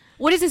this.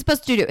 What is he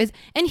supposed to do?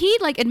 And he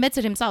like admits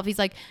it himself. He's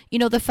like,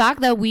 the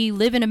fact that we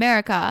live in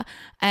America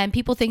and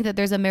people think that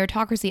there's a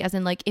meritocracy, as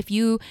in like, if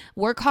you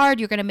work hard,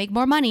 you're going to make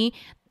more money.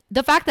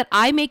 the fact that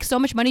I make so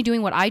much money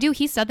doing what I do,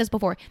 he said this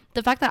before,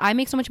 the fact that I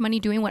make so much money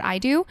doing what I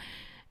do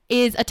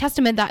is a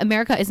testament that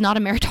America is not a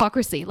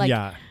meritocracy. Like,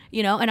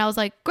 you know, and I was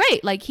like,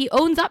 great. Like, he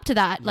owns up to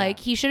that. Like,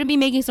 he shouldn't be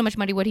making so much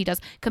money what he does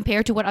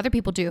compared to what other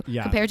people do,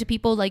 compared to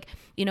people like,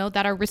 you know,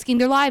 that are risking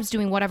their lives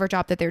doing whatever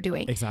job that they're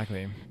doing.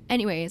 Exactly.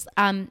 Anyways,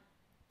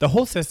 the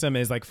whole system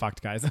is like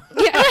fucked, guys.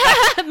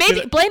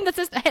 Maybe blame the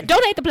system.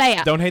 Don't hate the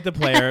player. Don't hate the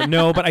player.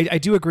 No, but I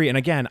do agree. And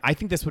again, I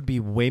think this would be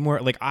way more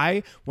like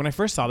when I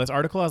first saw this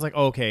article, I was like,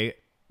 oh, okay,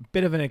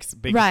 bit of an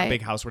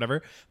big house,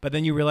 whatever. But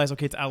then you realize,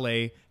 okay, it's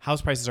LA.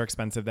 House prices are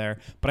expensive there.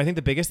 But I think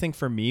the biggest thing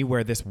for me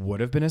where this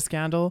would have been a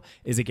scandal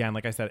is, again,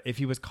 like I said, if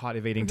he was caught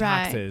evading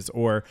taxes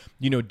or,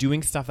 you know,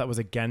 doing stuff that was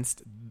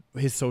against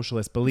his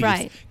socialist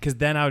beliefs. Because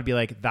then I would be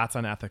like, that's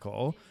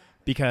unethical.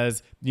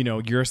 Because, you know,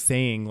 you're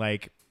saying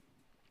like,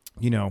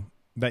 you know,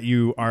 that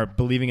you are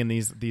believing in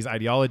these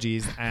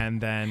ideologies,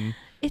 and then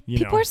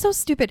people are so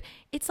stupid.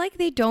 It's like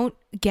they don't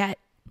get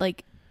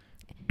like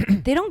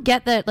they don't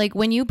get that, like,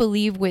 when you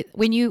believe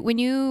when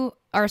you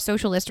are a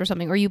socialist or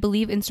something, or you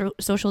believe in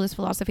socialist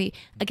philosophy,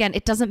 again,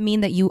 it doesn't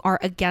mean that you are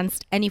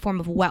against any form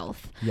of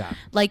wealth.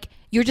 Like,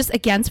 you're just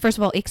against, first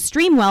of all,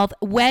 extreme wealth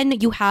when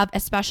you have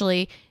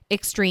especially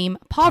extreme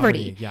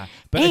poverty.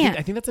 But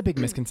I think that's a big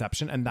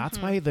misconception, and that's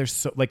why there's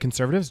so, like,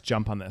 conservatives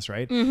jump on this,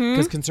 right?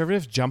 Because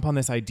conservatives jump on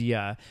this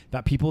idea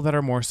that people that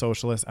are more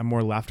socialist and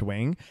more left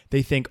wing,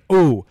 they think,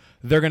 oh,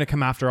 they're going to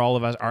come after all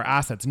of us, our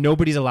assets.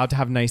 Nobody's allowed to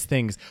have nice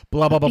things,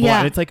 blah blah blah blah.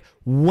 And it's like,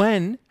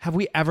 when have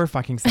we ever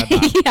fucking said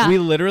that? We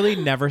literally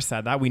never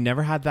said that. We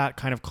never had that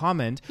kind of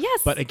comment.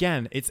 But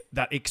again, it's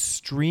that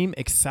extreme,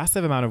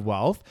 excessive amount of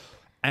wealth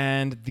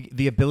and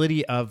the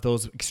ability of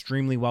those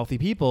extremely wealthy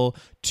people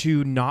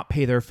to not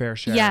pay their fair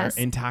share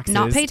in taxes.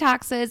 Not pay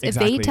taxes,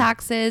 evade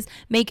taxes,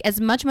 make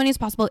as much money as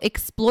possible,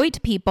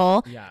 exploit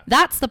people.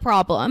 That's the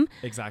problem.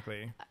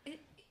 Exactly.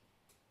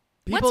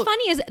 What's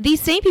funny is these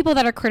same people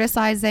that are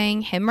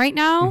criticizing him right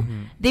now,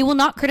 they will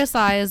not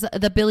criticize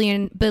the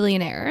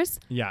billionaires.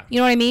 You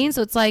know what I mean?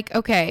 So it's like,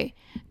 okay,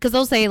 because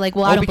they'll say like,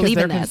 well, I don't believe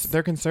in this.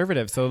 They're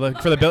conservative. So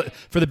like, for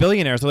the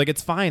billionaires, so like,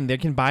 it's fine. They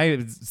can buy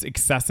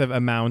excessive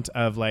amount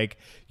of, like,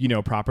 you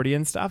know, property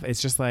and stuff.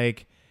 It's just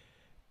like,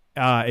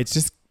 it's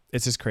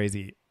just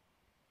crazy.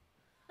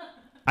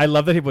 I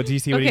love that. Do you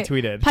see what he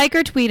tweeted?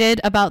 Piker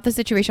tweeted about the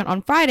situation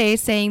on Friday,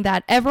 saying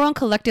that everyone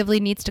collectively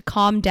needs to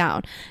calm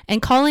down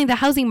and calling the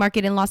housing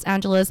market in Los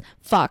Angeles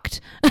fucked.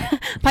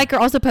 Piker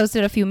also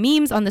posted a few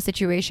memes on the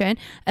situation,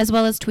 as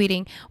well as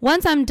tweeting,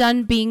 "Once I'm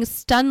done being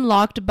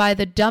stun-locked by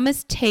the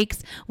dumbest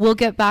takes, we'll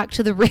get back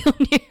to the real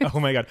news." Oh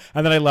my God.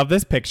 And then I love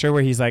this picture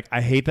where he's like,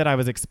 I hate that I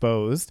was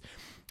exposed.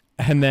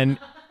 And then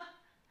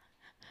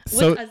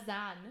with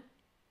Hasan.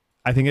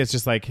 I think it's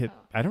just like,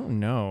 I don't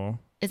know.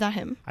 Is that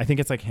him? I think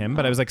it's like him,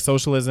 but I was like,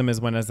 socialism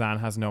is when Hasan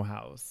has no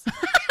house.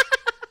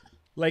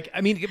 Like, I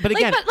mean, but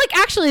again, like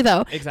actually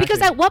though, because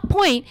at what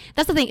point,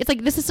 that's the thing. It's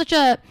like, this is such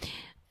a,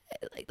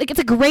 like, it's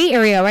a gray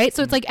area, right?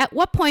 So it's like, at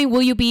what point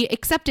will you be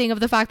accepting of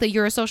the fact that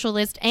you're a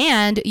socialist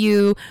and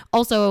you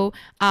also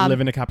live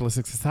in a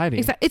capitalistic society?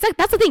 It's like,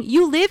 that's the thing.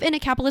 You live in a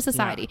capitalist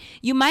society.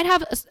 You might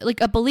have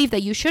a belief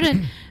that you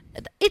shouldn't.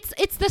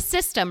 It's the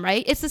system,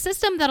 right? It's the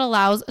system that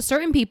allows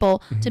certain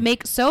people to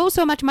make so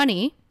much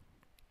money.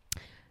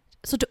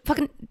 So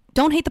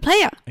don't hate the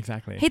player.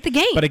 Exactly. Hate the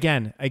game. But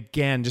again,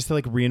 just to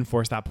like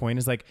reinforce that point,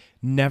 is like,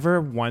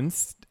 never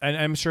once, and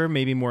I'm sure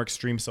maybe more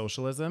extreme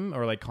socialism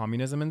or like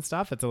communism and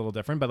stuff, it's a little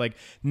different, but like,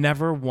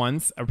 never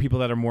once are people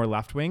that are more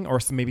left wing,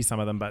 or maybe some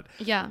of them, but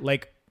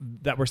like,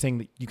 that we're saying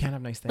that you can't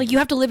have nice things. Like, you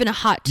have to live in a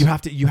hut. You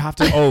have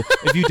to. Oh,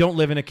 if you don't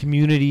live in a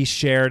community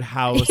shared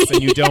house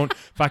and you don't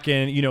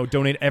fucking, you know,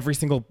 donate every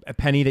single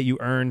penny that you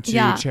earn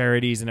to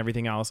charities and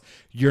everything else,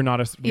 you're not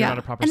a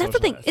proper. And that's socialist. the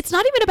thing. It's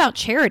not even about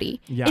charity.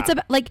 It's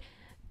about, like,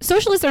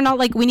 socialists are not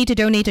like, we need to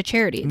donate to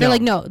charity. They're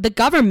like, no, the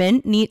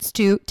government needs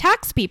to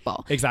tax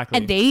people. Exactly.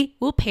 And they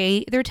will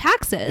pay their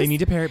taxes. They need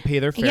to pay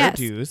their fair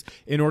dues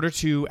in order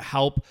to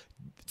help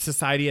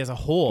society as a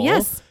whole.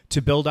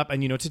 To build up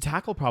and, you know, to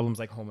tackle problems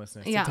like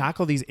homelessness, to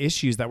tackle these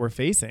issues that we're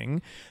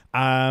facing.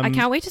 I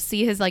can't wait to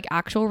see his like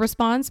actual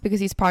response,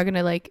 because he's probably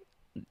gonna like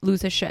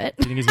lose his shit.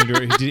 Do you think he's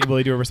gonna will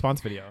he do a response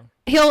video?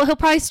 He'll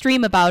probably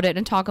stream about it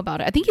and talk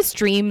about it. I think he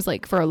streams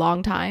like for a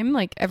long time,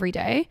 like every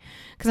day,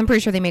 because I'm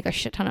pretty sure they make a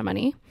shit ton of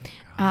money.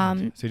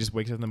 So he just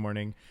wakes up in the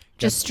morning,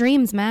 just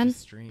streams, man.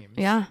 Just streams.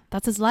 Yeah,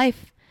 that's his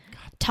life.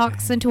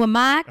 Talks into a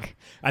mic.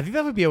 I think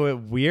that would be a bit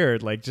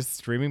weird, like just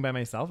streaming by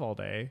myself all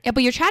day. Yeah,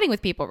 but you're chatting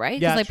with people, right?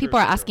 Because like people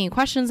are asking you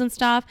questions and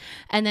stuff,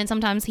 and then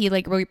sometimes he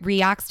like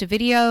reacts to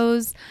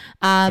videos.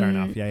 Fair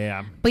enough.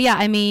 Yeah. But yeah,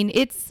 I mean,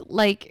 it's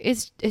like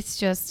it's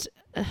just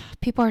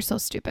people are so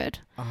stupid.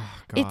 Oh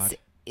God.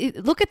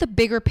 Look at the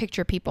bigger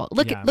picture, people.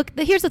 Look.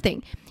 Here's the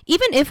thing.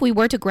 Even if we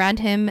were to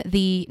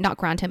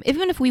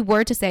even if we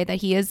were to say that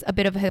he is a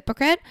bit of a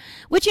hypocrite,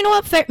 which, you know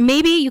what,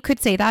 maybe you could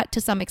say that to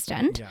some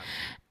extent. Yeah.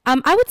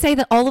 I would say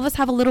that all of us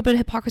have a little bit of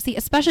hypocrisy,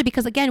 especially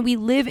because, again, we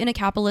live in a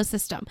capitalist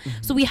system.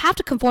 So we have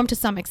to conform to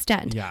some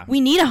extent.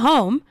 We need a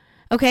home,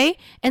 okay?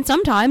 And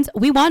sometimes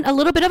we want a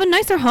little bit of a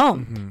nicer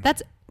home.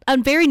 That's a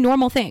very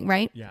normal thing,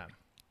 right? Yeah.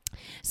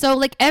 So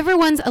like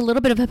everyone's a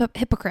little bit of a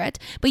hypocrite,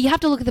 but you have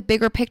to look at the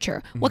bigger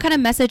picture. Mm-hmm. What kind of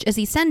message is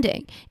he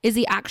sending? Is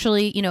he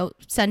actually,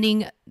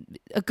 sending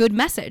a good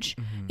message,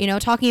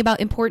 talking about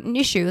important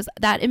issues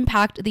that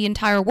impact the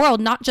entire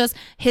world, not just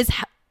his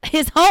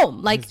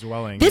home, like his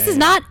dwelling. This is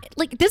not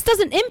like, this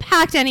doesn't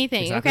impact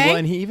anything. Exactly. Okay. Well,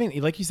 and he even,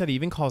 like you said, he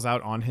even calls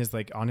out on his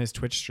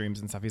Twitch streams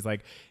and stuff. He's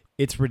like,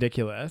 it's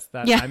ridiculous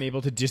that I'm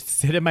able to just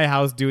sit in my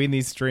house doing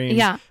these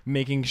streams,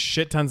 making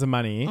shit tons of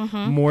money,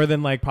 more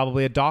than like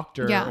probably a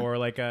doctor or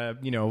like a,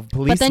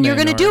 policeman. But then you're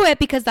going to do it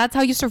because that's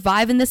how you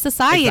survive in this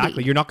society.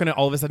 Exactly. You're not going to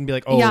all of a sudden be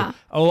like,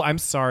 oh, I'm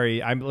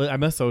sorry.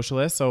 I'm a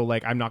socialist. So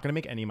like, I'm not going to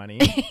make any money.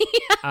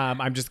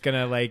 I'm just going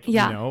to like,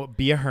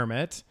 be a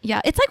hermit.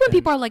 Yeah. It's like when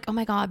people are like, oh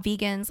my God,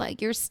 vegans,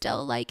 like you're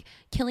still like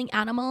killing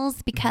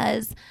animals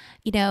because,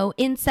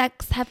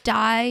 insects have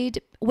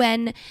died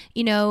when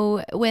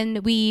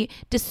we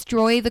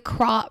destroy the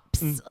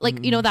crops,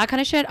 like, that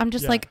kind of shit. I'm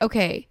just like,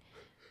 okay,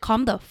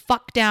 calm the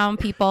fuck down,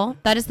 people.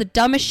 That is the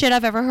dumbest shit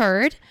I've ever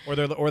heard. Or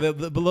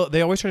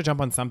they always try to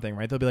jump on something,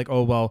 right? They'll be like,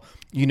 oh, well,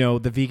 the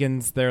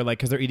vegans, they're like,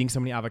 because they're eating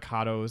so many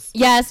avocados.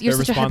 Yes, you're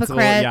such a hypocrite.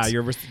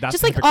 Yeah, that's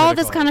just like all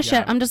this kind of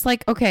shit. I'm just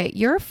like, okay,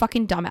 you're a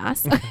fucking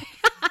dumbass.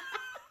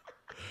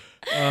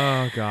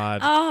 Oh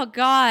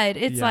God.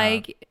 It's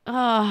like,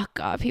 oh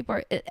God, people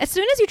are, as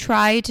soon as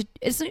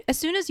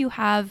you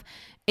have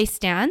a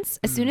stance,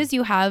 as soon as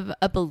you have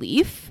a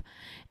belief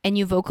and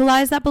you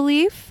vocalize that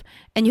belief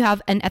and you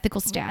have an ethical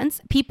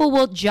stance, people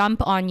will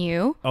jump on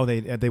you. Oh,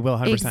 they will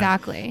 100%.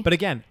 Exactly. But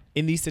again,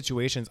 in these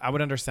situations, I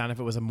would understand if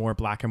it was a more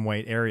black and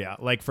white area.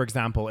 Like, for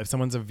example, if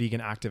someone's a vegan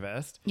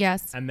activist.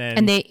 Yes. And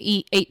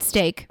they ate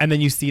steak. And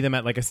then you see them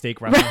at like a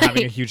steak restaurant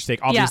having a huge steak.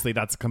 Obviously,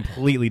 that's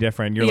completely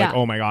different. You're like,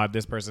 oh my God,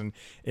 this person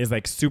is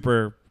like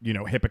super,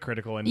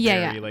 hypocritical and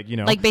very like,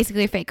 like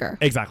basically a faker.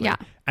 Exactly. Yeah.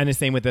 And the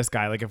same with this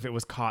guy. Like if it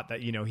was caught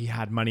that, he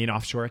had money in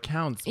offshore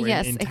accounts or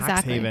in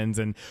tax havens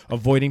and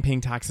avoiding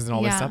paying taxes and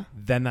all this stuff,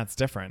 then that's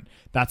different.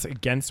 That's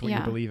against what you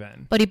believe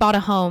in. But he bought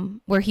a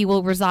home where he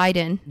will reside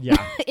in. Yeah.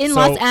 in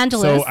Los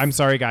Angeles. So I'm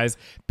sorry, guys,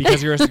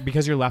 because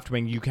you're left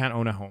wing, you can't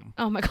own a home.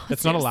 Oh my God.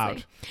 That's not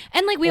allowed.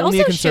 And like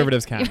only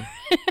conservatives can.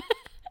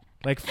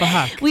 Like,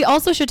 fuck. We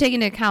also should take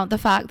into account the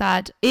fact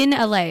that in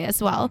LA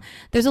as well,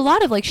 there's a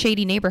lot of like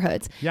shady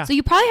neighborhoods. Yeah. So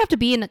you probably have to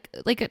be in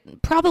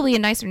probably a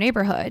nicer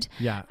neighborhood.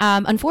 Yeah.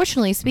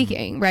 Unfortunately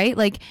speaking, right?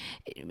 Like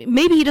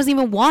maybe he doesn't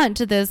even want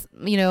this,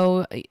 you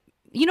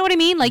know what I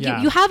mean? Like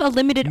you have a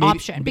limited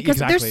option because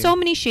there's so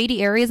many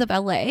shady areas of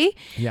LA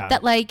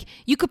that like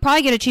you could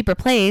probably get a cheaper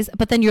place,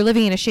 but then you're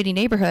living in a shitty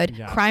neighborhood.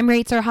 Yeah. Crime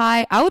rates are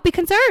high. I would be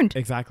concerned.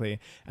 Exactly.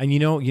 And you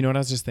know what I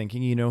was just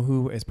thinking? You know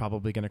who is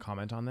probably going to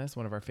comment on this?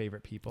 One of our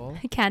favorite people.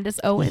 Candace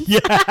Owens.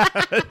 Yes.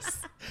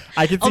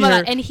 I can see her.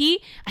 God. And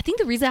I think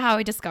the reason how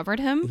I discovered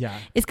him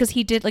is because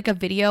he did like a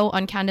video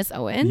on Candace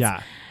Owens.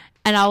 Yeah.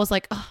 And I was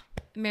like, oh,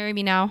 marry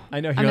me now.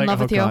 I know. I'm in love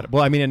with you.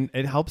 Well, I mean, and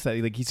it helps that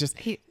like he's just...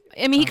 he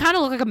kind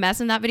of looked like a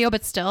mess in that video,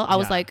 but still, I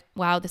was like,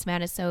 wow, this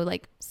man is so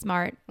like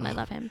smart and I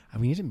love him.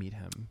 We need to meet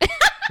him.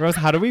 Rose,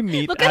 how do we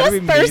meet? Look at us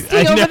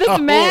thirsty over this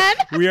man.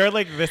 We are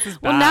like, this is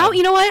bad. Well, now,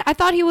 you know what? I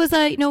thought he was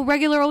a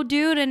regular old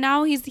dude, and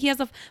now he has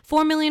a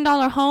 $4 million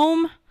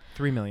home.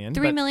 $3 million.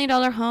 $3 million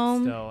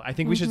home. Still, I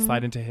think we should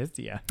slide into his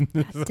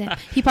DM.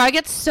 He probably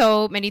gets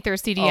so many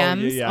thirsty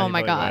DMs. Oh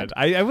my God.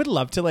 I would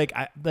love to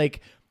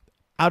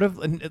out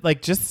of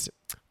like just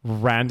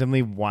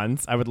randomly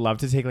once, I would love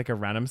to take like a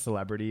random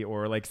celebrity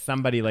or like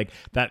somebody like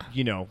that,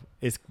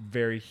 is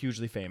very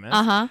hugely famous.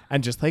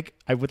 And just like,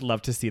 I would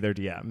love to see their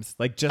DMs,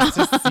 like just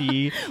to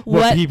see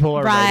what people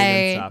are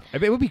writing and stuff. I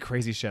mean, it would be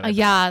crazy shit.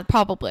 Yeah,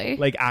 probably.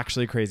 Like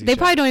actually crazy They shit.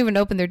 probably don't even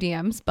open their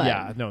DMs, but.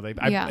 Yeah, no,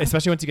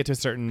 especially once you get to a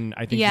certain,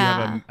 I think you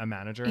have a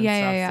manager and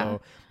stuff.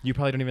 So you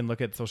probably don't even look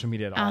at social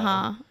media at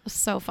all.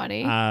 So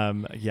funny.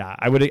 Yeah,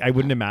 I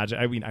wouldn't imagine.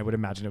 I mean, I would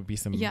imagine it would be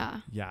some. Yeah.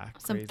 Crazy.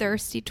 Some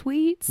thirsty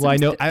tweets. Well, I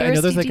know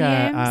there's like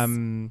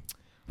DMs.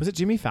 Was it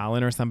Jimmy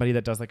Fallon or somebody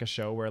that does like a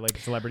show where like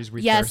celebrities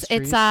read thirst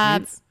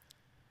tweets?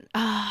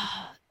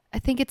 I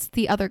think it's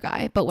the other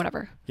guy, but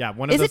whatever. Yeah,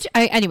 one of those.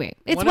 Anyway,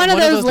 it's one of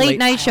those late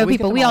night show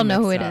people. We all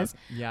know who it is.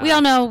 Yeah. We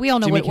all know.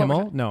 Jimmy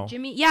Kimmel? No.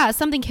 Jimmy. Yeah,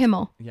 something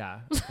Kimmel.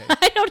 Yeah. Okay.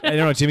 I don't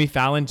know. Jimmy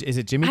Fallon. Is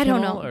it Jimmy Kimmel?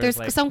 I don't know. There's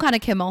like some kind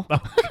of Kimmel.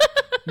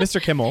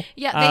 Mr. Kimmel.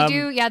 Yeah, they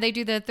do. Yeah, they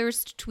do the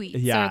thirst tweets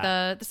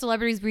or the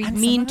celebrities read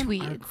mean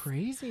tweets. Are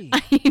crazy.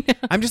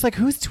 I'm just like,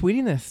 who's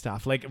tweeting this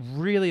stuff? Like,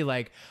 really,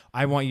 like,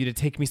 I want you to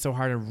take me so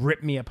hard and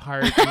rip me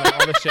apart and like,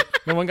 all this shit.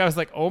 And one guy was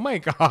like, oh my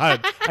God.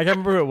 I can't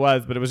remember who it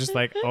was, but it was just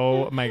like,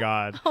 oh my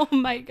God. Oh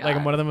my God. Like,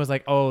 and one of them was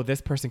like, oh,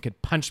 this person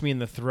could punch me in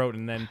the throat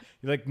and then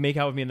like make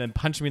out with me and then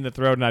punch me in the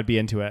throat and I'd be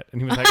into it.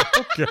 And he was like,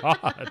 oh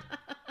God.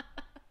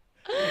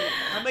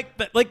 I'm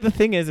like, the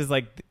thing is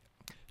like,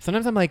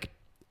 sometimes I'm like,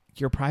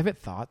 your private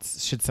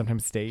thoughts should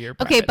sometimes stay your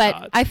private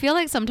thoughts. I feel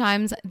like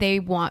sometimes they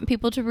want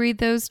people to read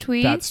those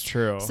tweets. That's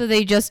true. So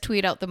they just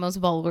tweet out the most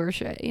vulgar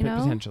shit, you know?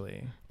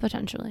 Potentially.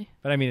 Potentially.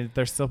 But I mean,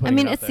 they're still I putting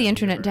mean, it out it's there the in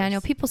internet, universe.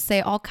 Daniel. People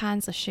say all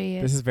kinds of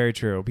shit. This is very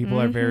true.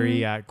 People are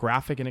very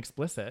graphic and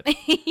explicit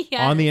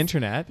on the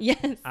internet.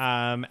 Yes.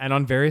 And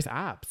on various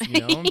apps,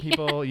 you know,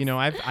 people, you know,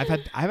 I've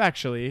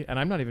actually, and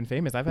I'm not even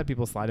famous. I've had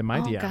people slide in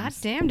my DMs. God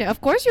damn it. Of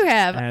course you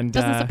have. And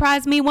doesn't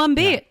surprise me one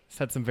bit.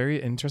 Said some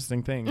very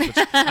interesting things, which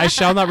I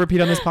shall not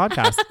repeat on this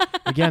podcast.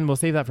 Again, we'll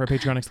save that for a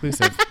Patreon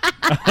exclusive.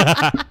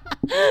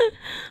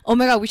 Oh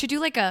my God, we should do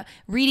like a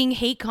reading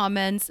hate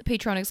comments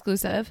Patreon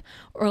exclusive,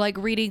 or like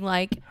reading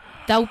like,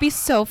 that would be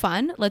so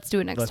fun. Let's do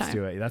it next time. Let's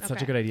do it. That's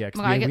such a good idea. Oh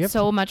my God, I get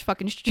so much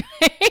fucking straight.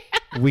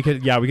 we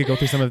could go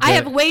through some of the... I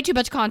have way too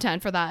much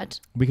content for that.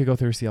 We could go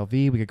through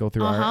CLV. We could go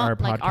through our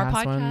podcast, like our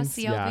podcast ones.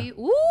 CLV.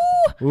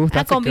 Yeah. Ooh,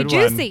 that's gonna be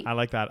juicy. I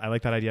like that. I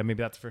like that idea.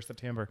 Maybe that's for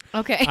September.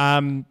 Okay.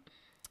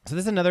 So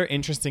this is another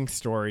interesting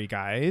story,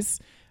 guys.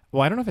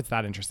 Well, I don't know if it's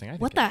that interesting.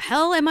 What the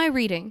hell am I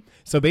reading?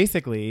 So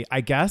basically,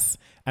 I guess,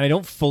 and I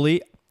don't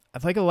fully...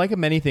 It's like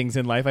many things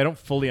in life, I don't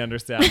fully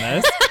understand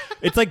this.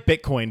 It's like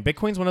Bitcoin.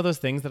 Bitcoin's one of those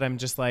things that I'm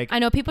just like... I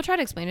know people try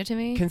to explain it to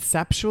me.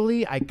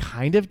 Conceptually, I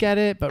kind of get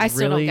it, but I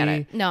still don't get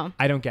it. No.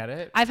 I don't get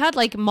it. I've had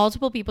like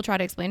multiple people try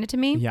to explain it to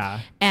me.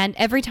 Yeah. And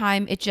every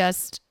time it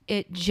just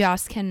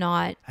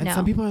cannot. And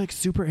some people are like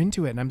super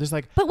into it. And I'm just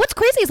like... But what's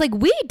crazy is like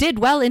we did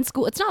well in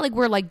school. It's not like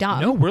we're like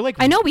dumb. No, we're like...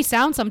 I know we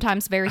sound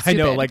sometimes very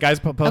stupid. I know. Like guys,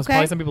 probably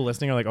some people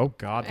listening are like, oh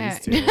God, these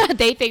two.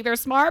 They think they're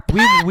smart.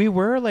 We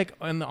were like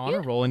on the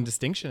honor roll in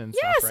distinction and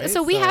stuff, right?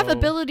 So we have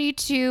ability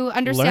to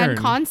understand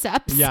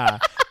concepts. Yeah.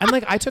 And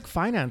like I took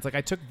finance. Like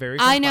I took very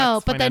I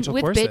know, but then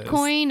with courses.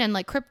 Bitcoin and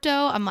like crypto,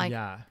 I'm like,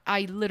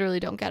 I literally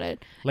don't get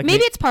it. Like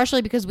maybe it's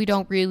partially because we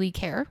don't really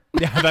care.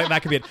 Yeah,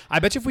 that could be it. I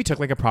bet you if we took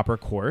like a proper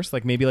course,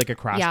 like maybe like a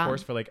crash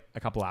course for like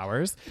a couple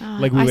hours,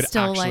 like we would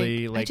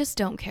actually like... I just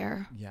don't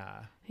care.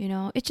 Yeah. You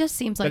know, it just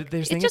seems like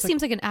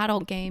seems like an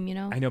adult game, you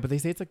know? I know, but they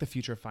say it's like the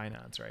future of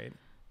finance, right?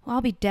 Well,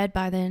 I'll be dead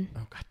by then.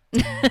 Oh God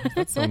damn,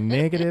 that's so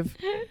negative.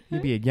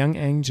 You'd be a young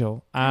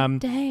angel.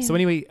 Damn. So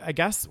anyway, I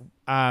guess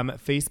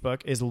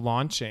Facebook is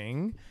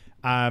launching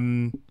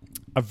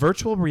a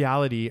virtual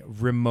reality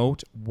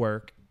remote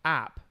work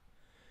app.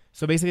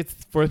 So basically it's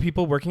for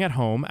people working at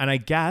home. And I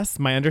guess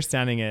my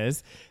understanding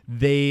is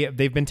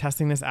they've been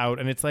testing this out,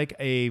 and it's like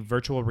a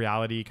virtual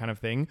reality kind of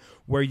thing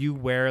where you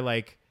wear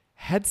like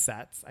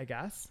headsets, I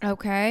guess.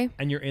 Okay.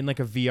 And you're in like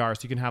a VR,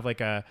 so you can have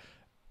like a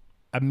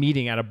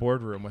meeting at a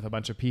boardroom with a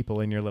bunch of people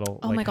in your little...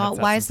 Oh my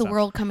God, why is the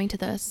world coming to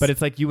this? But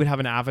it's like you would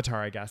have an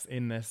avatar, I guess,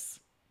 in this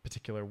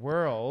particular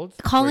world.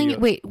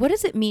 Wait, what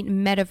does it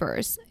mean,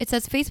 metaverse? It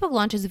says Facebook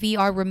launches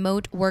VR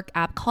remote work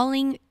app,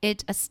 calling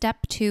it a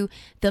step to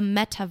the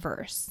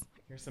metaverse.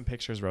 Here's some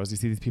pictures, Rose. You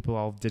see these people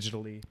all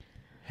digitally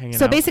hanging out?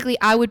 So basically,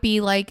 I would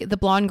be like the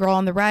blonde girl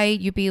on the right,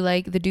 you'd be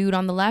like the dude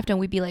on the left, and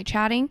we'd be like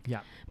chatting.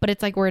 Yeah. But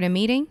it's like we're in a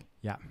meeting.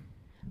 Yeah.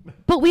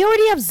 But we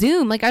already have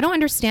Zoom. Like, I don't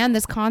understand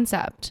this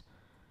concept.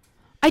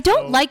 I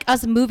don't like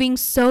us moving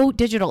so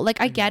digital.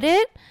 Like, I get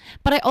it,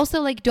 but I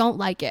also like don't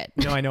like it.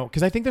 No, I know.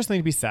 Because I think there's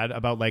something to be said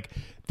about like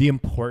the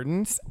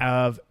importance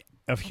of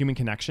human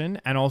connection.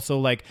 And also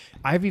like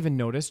I've even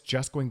noticed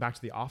just going back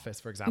to the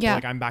office, for example,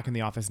 like I'm back in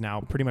the office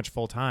now pretty much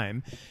full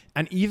time.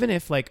 And even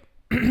if like,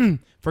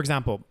 for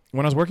example,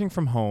 when I was working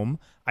from home,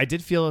 I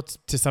did feel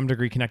to some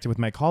degree connected with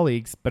my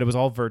colleagues, but it was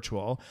all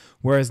virtual.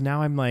 Whereas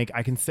now I'm like,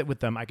 I can sit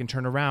with them, I can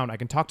turn around, I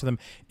can talk to them.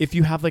 If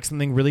you have like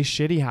something really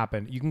shitty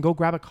happen, you can go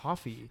grab a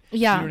coffee.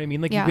 Yeah. You know what I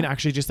mean? Like you can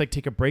actually just like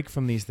take a break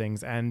from these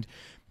things, and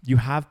you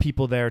have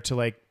people there to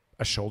like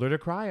a shoulder to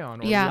cry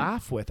on or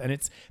laugh with. And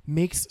it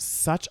makes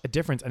such a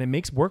difference, and it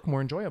makes work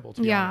more enjoyable,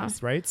 to be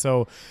honest, right?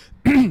 So,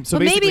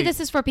 but maybe this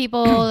is for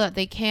people that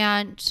they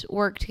can't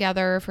work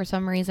together for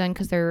some reason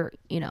because they're,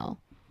 you know,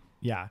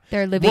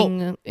 they're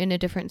living in a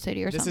different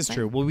city or something. This is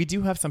true. Well, we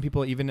do have some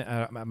people even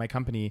at my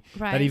company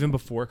that even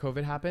before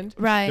COVID happened,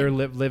 they're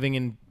living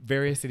in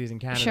various cities in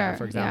Canada,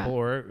 for example,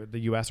 or the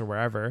US or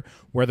wherever,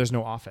 where there's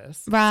no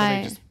office. Right. So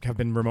they just have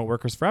been remote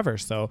workers forever.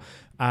 So,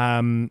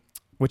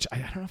 which I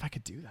don't know if I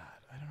could do that.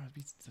 I don't know. It'd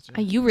be such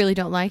a... You really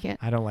don't like it.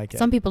 I don't like it.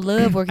 Some people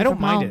love working from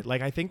home. I don't mind it.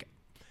 Like, I think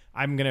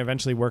I'm going to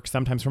eventually work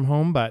sometimes from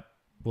home, but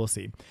we'll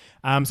see.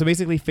 So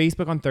basically,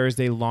 Facebook on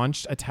Thursday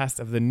launched a test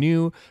of the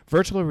new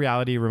virtual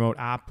reality remote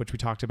app, which we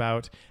talked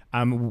about,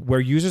 where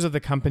users of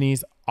the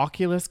company's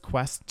Oculus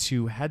Quest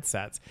 2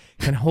 headsets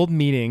can hold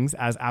meetings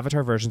as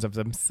avatar versions of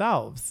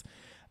themselves.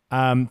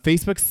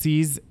 Facebook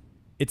sees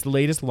its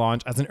latest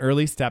launch as an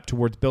early step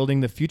towards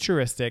building the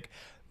futuristic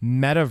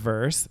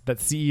metaverse that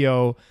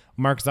CEO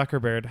Mark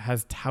Zuckerberg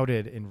has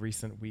touted in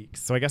recent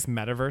weeks. So I guess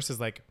metaverse is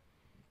like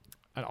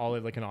an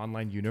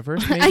online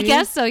universe, maybe? I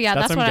guess so. Yeah,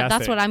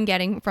 that's what I'm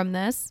getting from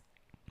this.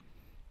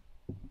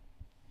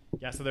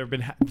 Yeah,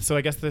 so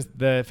I guess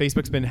the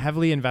Facebook's been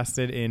heavily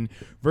invested in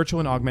virtual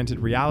and augmented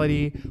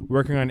reality,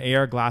 working on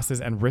AR glasses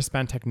and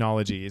wristband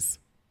technologies.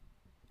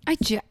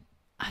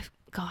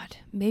 God,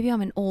 maybe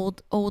I'm an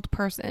old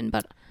person,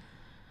 but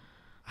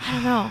I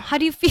don't know. How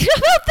do you feel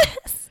about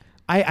this?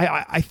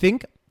 I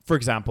think, for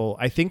example,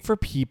 for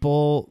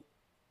people,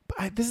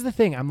 this is the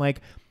thing. I'm like,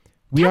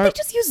 Can't they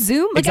just use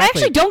Zoom? Like,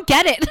 Exactly. I actually don't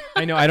get it.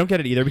 I know. I don't get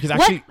it either because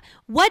actually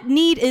what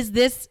need is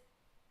this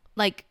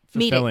like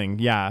fulfilling.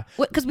 meeting? Yeah.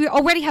 Because we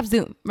already have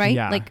Zoom, right?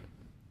 Yeah. Like,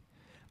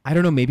 I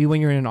don't know. Maybe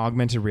when you're in an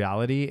augmented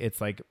reality, it's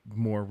like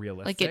more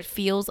realistic. like it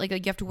feels like you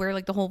have to wear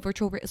like the whole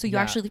virtual. So you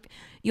actually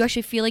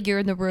feel like you're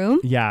in the room.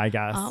 Yeah, I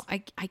guess. Oh,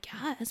 I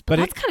guess, but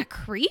that's kind of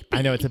creepy.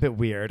 I know it's a bit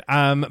weird.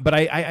 But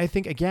I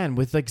think again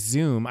with like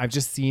Zoom, I've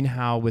just seen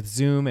how with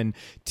Zoom and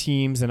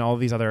Teams and all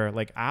these other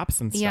like apps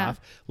and stuff,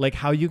 like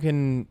how you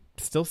can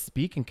still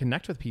speak and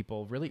connect with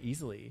people really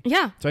easily.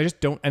 Yeah. So I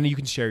just don't, and then you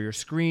can share your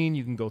screen,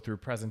 you can go through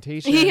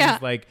presentations. Yeah.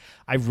 Like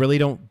I really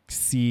don't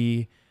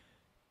see.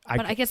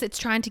 But I guess it's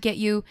trying to get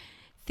you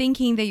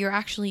thinking that you're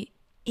actually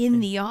in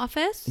the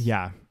office.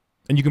 Yeah.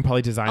 And you can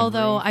probably design.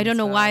 Although I don't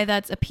know why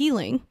that's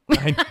appealing.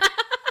 Because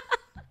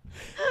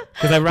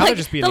I'd rather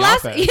just be in the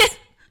office.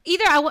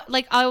 Either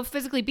I'll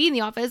physically be in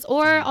the office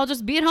or I'll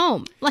just be at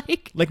home.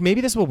 Like maybe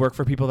this will work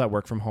for people that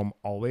work from home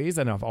always.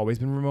 I know I've always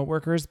been remote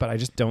workers, but I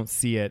just don't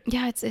see it.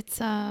 Yeah,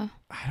 it's I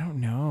don't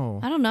know.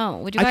 I don't know.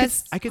 Would you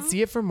guys? I could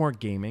see it for more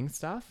gaming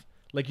stuff.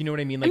 Like, you know what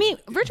I mean? Like,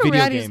 virtual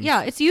reality is,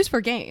 it's used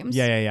for games.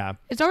 Yeah.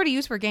 It's already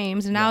used for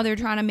games, and now they're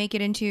trying to make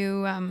it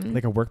into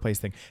like a workplace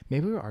thing.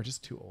 Maybe we are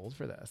just too old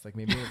for this. Like,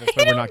 maybe that's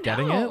why we're not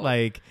getting it.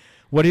 Like,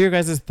 what are your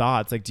guys'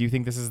 thoughts? Like, do you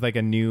think this is like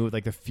a new,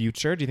 like the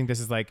future? Do you think this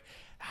is like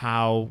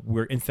how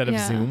we're, instead of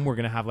Zoom, we're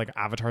going to have like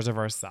avatars of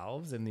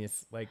ourselves in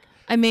these like,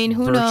 who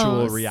virtual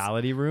knows?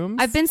 reality rooms?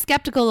 I've been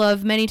skeptical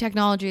of many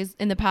technologies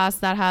in the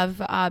past that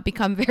have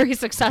become very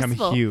successful.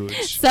 Become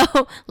huge. So,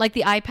 like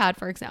the iPad,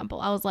 for example.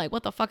 I was like,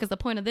 what the fuck is the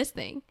point of this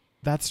thing?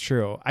 That's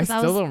true. I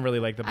still don't really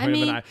like the point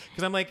of an eye,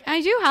 because I'm like,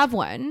 I do have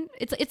one.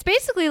 It's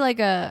basically like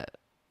I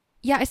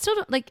still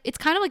don't like. It's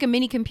kind of like a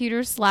mini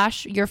computer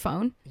 / your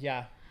phone.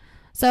 Yeah.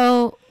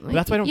 So but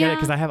that's why I don't get it,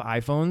 because I have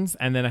iPhones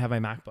and then I have my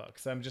MacBook.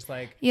 So I'm just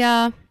like,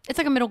 it's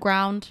like a middle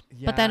ground.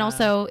 Yeah. But then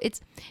also it's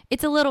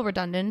a little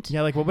redundant.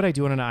 Yeah, like what would I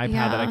do on an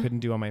iPad that I couldn't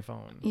do on my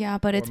phone? Yeah,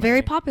 but it's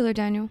very popular,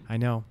 Daniel. I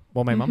know.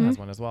 Well, my mom has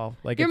one as well.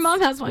 Like your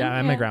mom has one. Yeah,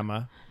 and my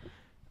grandma.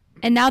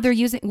 And now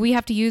we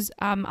have to use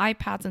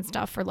iPads and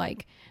stuff for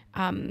like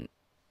at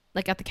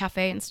the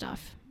cafe and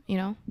stuff, you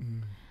know?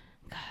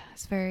 God,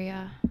 it's very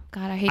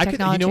God, I hate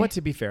technology. You know what,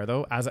 to be fair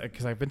though,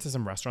 because I've been to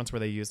some restaurants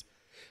where they use,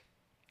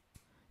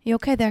 you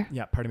okay there?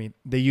 yeah, pardon me,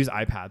 they use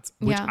iPads,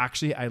 which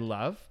actually I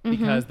love,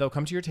 because they'll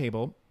come to your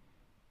table,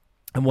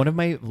 and one of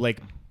my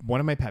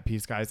pet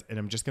peeves, guys, and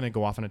I'm just gonna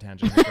go off on a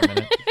tangent here for a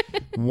minute.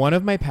 One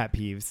of my pet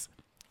peeves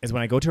is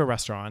when I go to a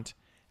restaurant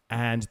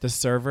and the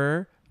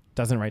server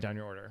doesn't write down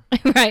your order.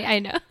 Right, I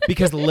know.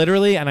 Because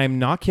literally, and I'm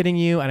not kidding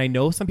you, and I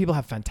know some people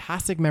have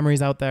fantastic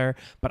memories out there,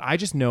 but I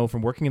just know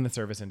from working in the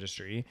service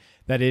industry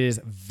that it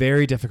is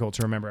very difficult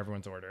to remember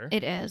everyone's order.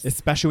 It is.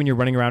 Especially when you're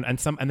running around, and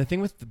the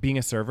thing with being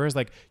a server is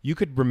like you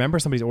could remember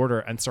somebody's order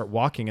and start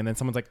walking, and then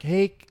someone's like,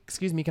 "Hey,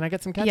 excuse me, can I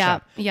get some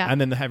ketchup?" Yeah.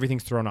 And then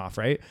everything's thrown off,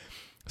 right?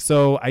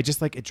 So I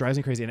just it drives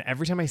me crazy. And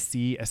every time I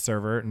see a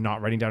server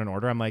not writing down an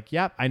order, I'm like,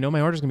 "Yep, I know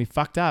my order's gonna be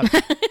fucked up."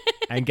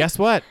 And guess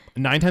what?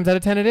 9 times out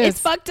of 10 it is. It's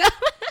fucked up.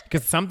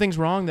 Because something's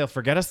wrong. They'll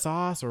forget a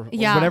sauce or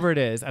whatever it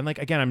is. And like,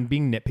 again, I'm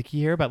being nitpicky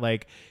here, but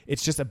like,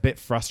 it's just a bit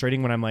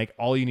frustrating when I'm like,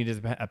 all you need is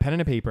a pen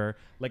and a paper.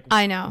 Like,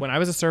 I know. When I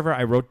was a server,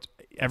 I wrote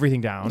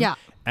everything down. Yeah.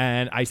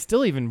 And I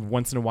still even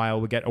once in a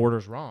while would get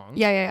orders wrong.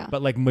 Yeah.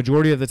 But like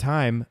majority of the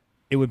time,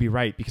 it would be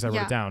right because I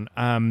wrote it down.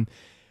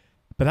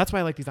 But that's why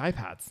I like these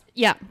iPads.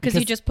 Yeah, because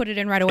you just put it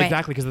in right away.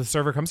 Exactly, because the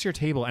server comes to your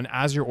table and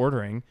as you're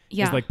ordering,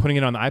 is like putting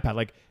it on the iPad.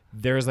 Like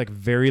there's like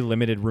very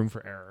limited room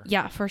for error.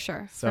 Yeah, for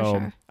sure.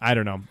 So I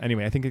don't know.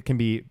 Anyway, I think it can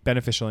be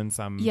beneficial in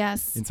some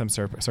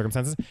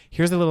circumstances.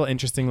 Here's a little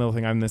interesting little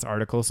thing on this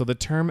article. So the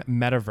term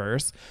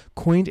metaverse,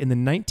 coined in the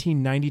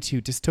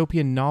 1992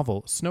 dystopian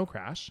novel Snow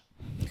Crash,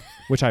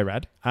 which I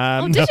read.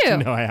 Did you?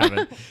 No, I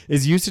haven't.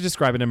 Is used to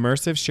describe an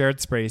immersive shared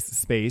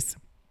space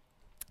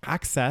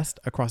accessed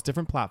across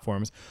different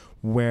platforms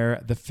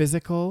where the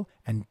physical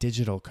and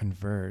digital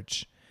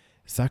converge.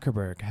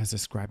 Zuckerberg has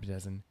described it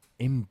as an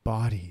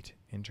embodied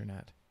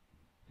internet.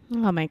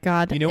 Oh my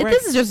God. You know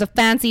this is just a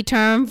fancy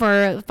term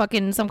for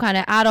fucking some kind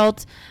of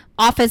adult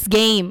office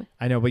game.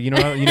 I know, but you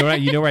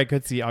know where I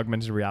could see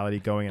augmented reality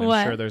going, and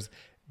I'm sure there's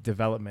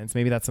developments.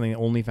 Maybe that's something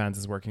OnlyFans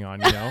is working on,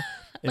 you know?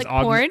 Like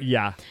porn?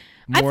 Yeah.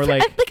 I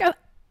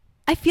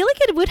feel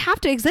like it would have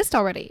to exist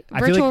already.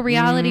 Virtual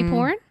reality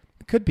porn?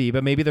 Could be,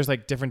 but maybe there's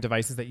like different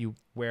devices that you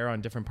wear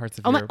on different parts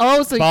of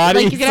your so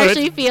body. You can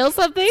actually feel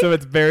something? So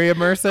it's very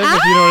immersive,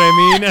 if you know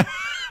what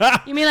I mean.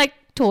 You mean like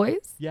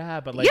toys?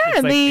 Yeah, but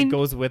it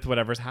goes with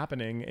whatever's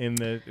happening in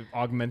the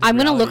augmented I'm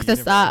going to look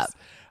universe. this up.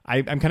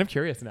 I'm kind of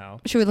curious now.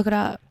 Should we look it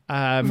up?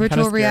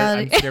 Virtual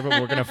reality. I'm scared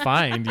what we're going to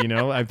find, you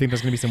know? I think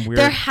there's going to be some weird...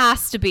 There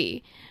has to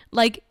be.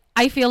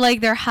 I feel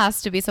like there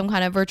has to be some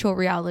kind of virtual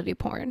reality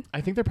porn.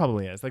 I think there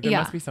probably is. There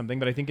must be something,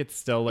 but I think it's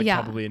still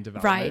probably in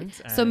development.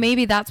 Right. So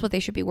maybe that's what they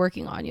should be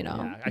working on, you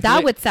know? Yeah,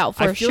 that would sell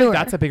for sure. I feel like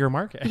that's a bigger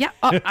market. Yeah.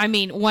 I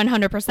mean,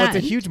 100%. Well, it's a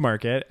huge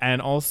market,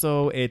 and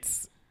also it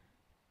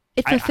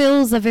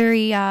fulfills a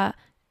very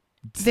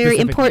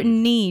important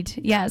need.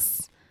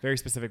 Yes. very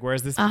specific.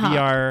 Whereas this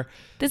VR,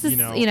 this is,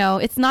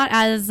 it's not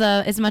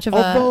as much of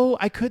although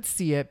I could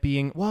see it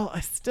being, well, I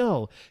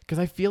still, because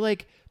I feel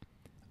like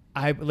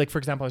for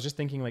example, I was just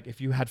thinking like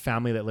if you had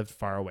family that lived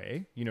far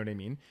away, you know what I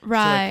mean?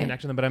 Right. To like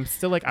connect with them, but I'm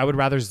still like, I would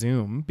rather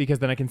Zoom because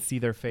then I can see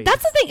their face.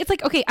 That's the thing. It's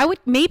like, okay, I would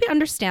maybe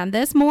understand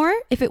this more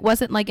if it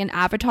wasn't like an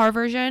avatar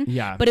version.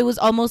 Yeah. But it was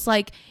almost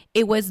like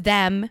it was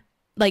them,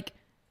 like,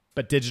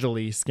 but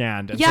digitally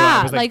scanned. And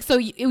yeah, so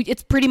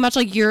it's pretty much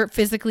like you're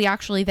physically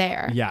actually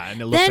there. Yeah,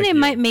 and it looks then like it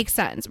might make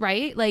sense,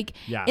 right? Like,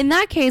 yeah. In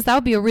that case, that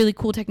would be a really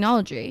cool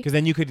technology. Because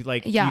then you could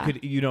like, you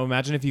could,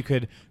 imagine if you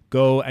could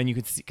go and you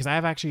could see. Because I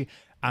have actually,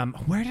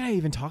 where did I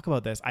even talk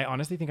about this? I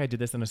honestly think I did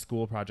this in a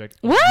school project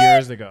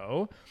years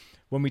ago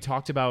when we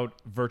talked about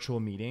virtual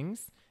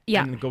meetings.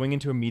 Yeah. And going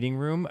into a meeting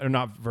room, or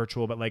not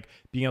virtual, but like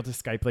being able to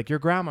Skype like your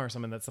grandma or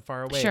someone that's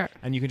far away, sure.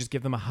 and you can just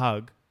give them a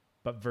hug,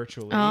 but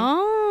virtually.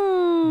 Oh.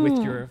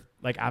 With your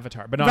like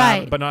avatar, but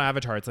not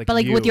avatar. It's like, but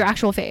like with your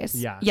actual face.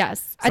 Yeah.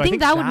 Yes. So I think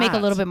that would make a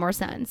little bit more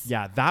sense.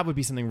 Yeah, that would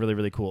be something really,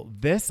 really cool.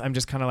 This, I'm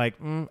just kind of like,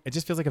 it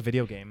just feels like a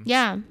video game.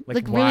 Yeah,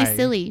 like really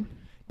silly.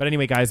 But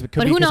anyway, guys,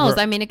 but who knows?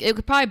 I mean, it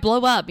could probably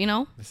blow up.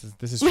 This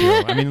is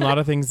true. I mean, a lot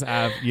of things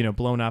have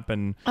blown up,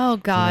 and oh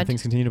god,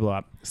 things continue to blow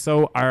up.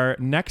 So our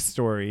next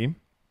story.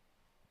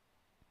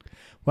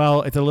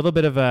 Well, it's a little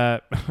bit of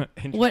a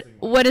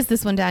what is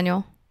this one,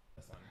 Daniel?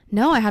 This one.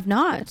 No, I have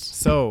not.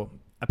 So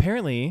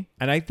apparently,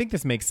 and I think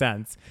this makes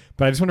sense,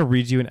 but I just want to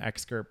read you an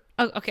excerpt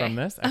from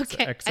this.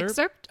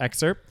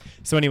 Excerpt.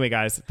 So anyway,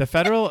 guys, the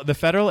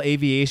Federal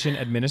Aviation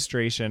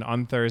Administration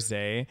on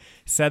Thursday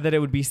said that it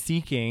would be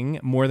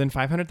seeking more than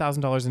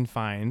 $500,000 in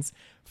fines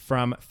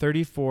from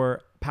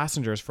 34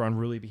 passengers for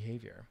unruly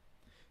behavior.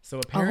 So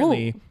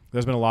apparently,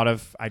 there's been a lot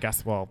of, I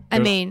guess, during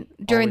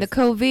the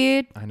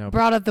COVID, I know,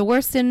 brought up the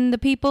worst in the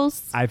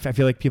peoples. I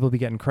feel like people be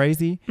getting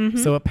crazy. Mm-hmm.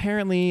 So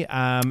apparently,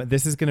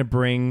 this is going to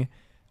bring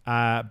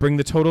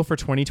the total for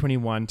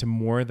 2021 to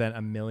more than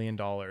 $1 million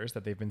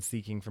that they've been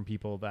seeking from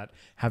people that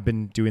have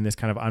been doing this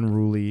kind of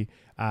unruly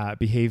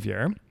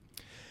behavior.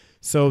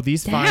 So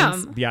these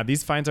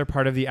fines are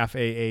part of the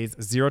FAA's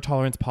zero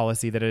tolerance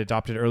policy that it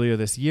adopted earlier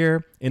this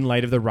year in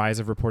light of the rise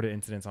of reported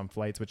incidents on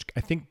flights, which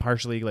I think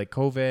partially like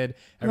COVID,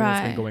 everything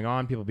that's been going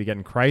on, people be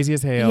getting crazy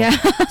as hell. Yeah.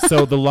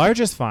 So the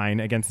largest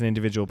fine against an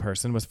individual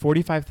person was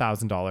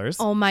 $45,000.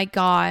 Oh my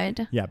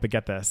God. Yeah, but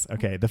get this.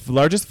 Okay, the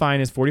largest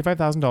fine is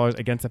 $45,000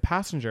 against a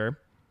passenger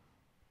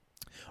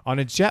on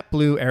a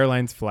JetBlue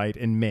Airlines flight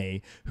in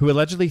May who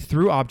allegedly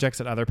threw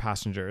objects at other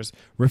passengers,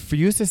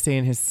 refused to stay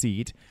in his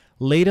seat,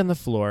 laid on the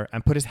floor,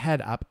 and put his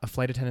head up a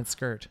flight attendant's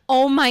skirt.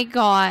 Oh my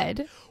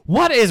God.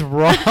 What is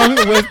wrong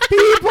with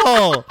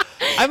people?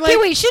 I'm like,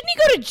 wait, shouldn't he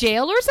go to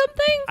jail or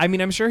something? I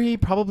mean, I'm sure he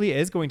probably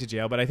is going to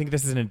jail, but I think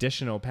this is an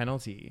additional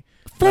penalty.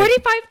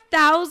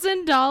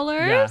 $45,000?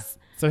 Yeah.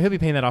 So he'll be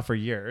paying that off for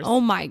years. Oh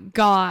my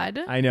God.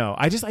 I know.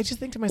 I just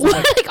think to myself,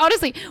 like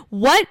honestly,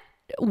 what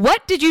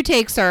did you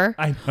take, sir?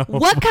 I know.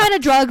 What kind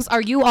of drugs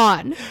are you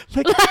on?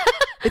 Like,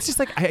 it's just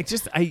like,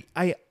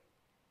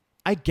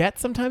 I get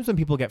sometimes when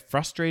people get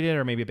frustrated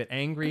or maybe a bit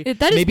angry.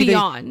 That is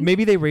beyond.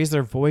 Maybe they raise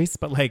their voice,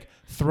 but like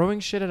throwing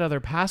shit at other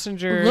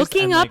passengers.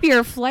 Looking up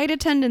your flight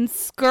attendant's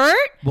skirt?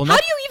 Well, how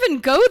do you even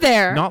go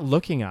there? Not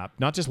looking up.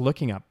 Not just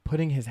looking up.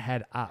 Putting his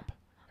head up.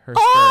 Skirt.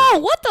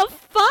 What the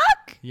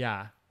fuck?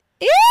 Yeah.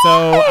 Ew.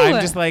 So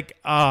I'm just like,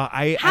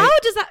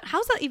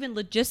 how's that even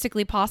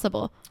logistically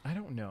possible? I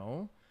don't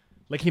know.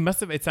 Like he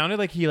must have, it sounded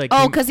like he like.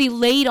 Oh, because he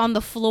laid on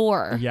the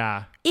floor.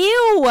 Yeah.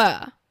 Ew.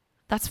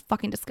 That's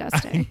fucking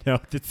disgusting. I know,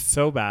 it's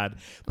so bad.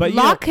 But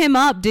lock him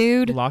up,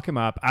 dude. Lock him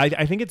up.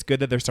 I think it's good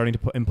that they're starting to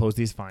impose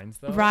these fines,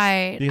 though.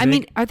 Right. I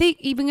mean, are they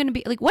even going to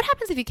be like? What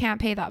happens if you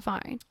can't pay that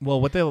fine? Well,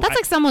 that's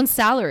like someone's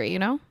salary,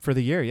 for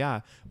the year.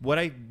 Yeah. What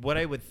I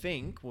would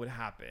think would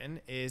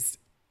happen is,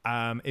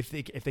 if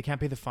they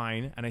can't pay the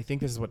fine, and I think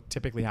this is what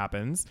typically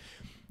happens,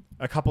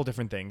 a couple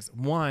different things.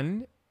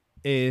 One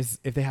is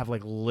if they have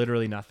like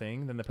literally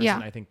nothing, then the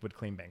person I think would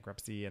claim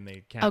bankruptcy and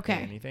they can't pay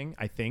anything,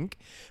 I think.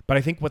 But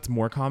I think what's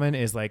more common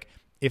is like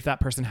if that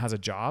person has a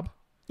job,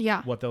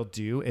 what they'll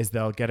do is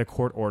they'll get a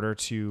court order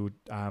to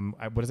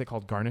what is it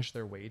called, garnish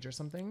their wage or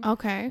something.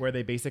 Okay. Where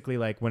they basically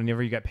like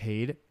whenever you get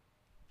paid,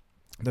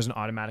 there's an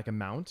automatic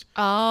amount.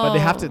 Oh. But they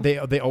have to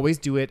they always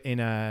do it in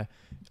a,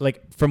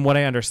 like, from what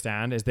I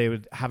understand is they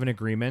would have an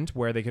agreement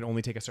where they could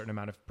only take a certain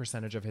amount of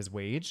percentage of his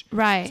wage.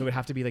 Right. So it would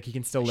have to be like he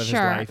can still live his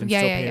life and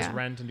still pay his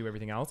rent and do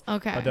everything else.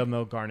 Okay. But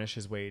they'll garnish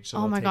his wage. So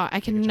oh my God. I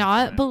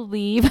cannot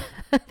believe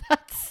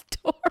that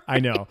story. I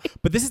know.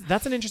 But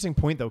that's an interesting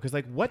point though. Cause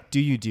like, what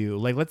do you do?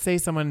 Like, let's say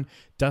someone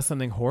does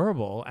something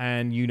horrible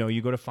and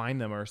you go to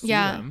find them or sue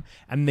them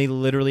and they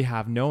literally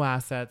have no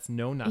assets,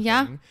 no nothing.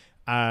 Yeah.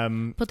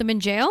 Put them in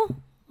jail?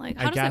 Like,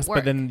 how does that work?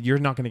 But then you're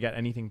not going to get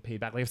anything paid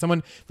back. Like if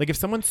someone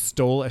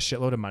stole a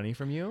shitload of money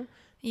from you,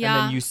 and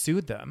then you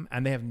sued them,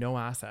 and they have no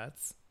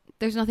assets,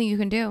 there's nothing you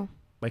can do.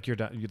 Like you're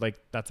done. Like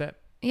that's it.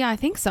 Yeah, I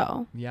think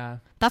so. Yeah.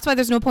 That's why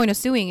there's no point of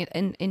suing it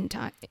in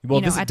time.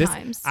 Well, at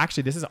times.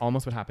 Actually, this is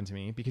almost what happened to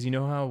me because you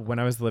know how when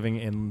I was living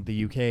in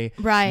the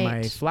UK, right, my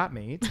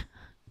flatmate,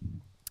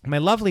 my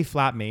lovely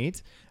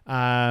flatmate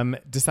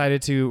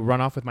decided to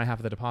run off with my half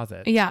of the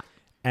deposit. Yeah.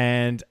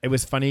 And it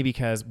was funny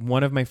because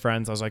one of my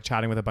friends, I was like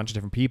chatting with a bunch of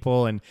different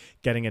people and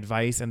getting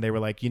advice. And they were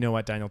like, you know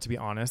what, Daniel, to be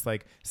honest,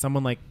 like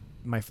someone like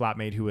my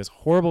flatmate who was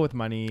horrible with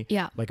money.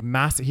 Yeah. Like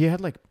massive.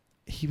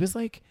 He was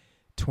like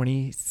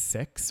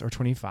 26 or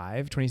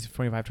 25,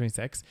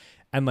 26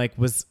 and like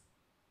was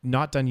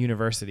not done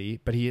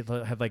university, but he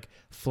had like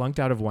flunked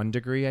out of one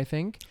degree, I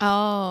think.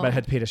 Oh. But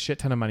had paid a shit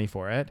ton of money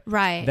for it.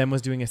 Right. Then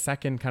was doing a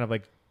second kind of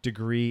like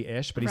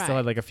degree-ish, but he still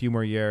had like a few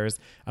more years.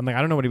 I'm like,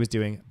 I don't know what he was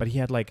doing, but he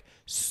had like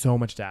so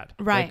much debt.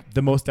 Right. Like,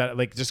 the most debt,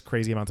 like just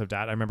crazy amounts of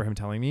debt. I remember him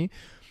telling me.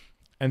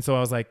 And so I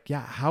was like,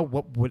 yeah,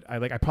 what would I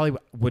like? I probably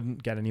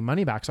wouldn't get any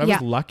money back. So I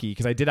was lucky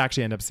because I did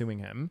actually end up suing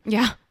him.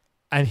 Yeah.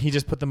 And he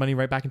just put the money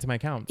right back into my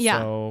account. Yeah.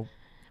 So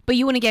but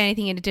you wouldn't get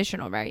anything in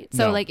additional, right?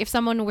 So no. like if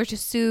someone were to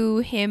sue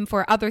him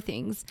for other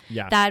things,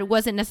 that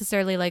wasn't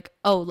necessarily like,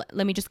 oh,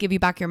 let me just give you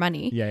back your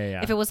money.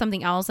 Yeah. If it was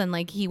something else and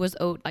like he was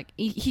owed, like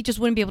he just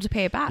wouldn't be able to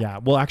pay it back. Yeah.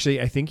 Well, actually,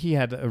 I think he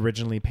had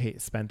originally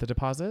spent the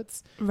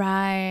deposits.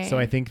 Right. So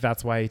I think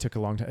that's why he took a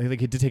long time.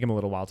 Like it did take him a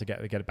little while to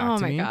get it back to me. Oh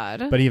my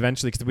God. But he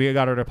eventually, because we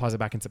got our deposit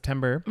back in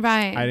September.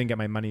 Right. I didn't get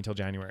my money till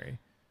January.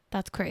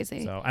 That's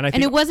crazy. So, and I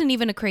think, it wasn't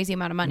even a crazy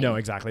amount of money. No,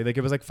 exactly. Like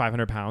it was like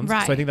 £500.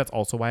 Right. So I think that's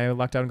also why I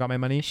lucked out and got my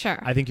money. Sure.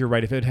 I think you're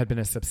right. If it had been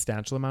a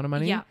substantial amount of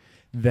money,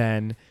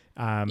 then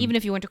even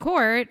if you went to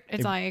court,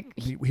 it's like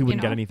he wouldn't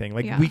get anything.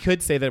 Like we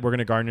could say that we're going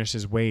to garnish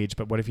his wage,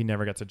 but what if he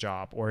never gets a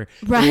job? Or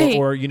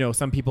you know,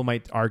 some people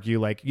might argue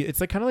like it's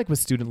like kind of like with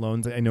student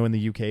loans. I know in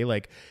the UK,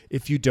 like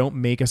if you don't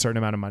make a certain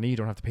amount of money, you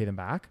don't have to pay them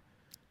back.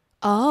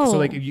 Oh, so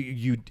like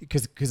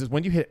because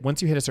once you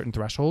hit a certain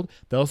threshold,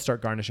 they'll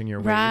start garnishing your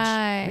wage.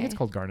 I think it's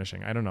called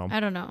garnishing. I don't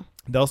know.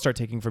 They'll start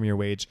taking from your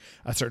wage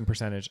a certain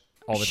percentage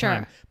all the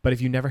time. But if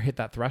you never hit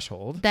that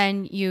threshold,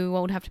 then you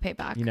won't have to pay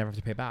back. You never have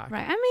to pay back.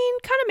 Right. I mean,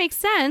 kind of makes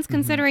sense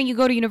considering you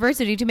go to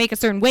university to make a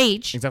certain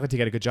wage. Exactly, to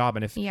get a good job.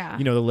 And if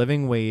you know the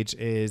living wage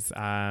is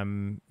not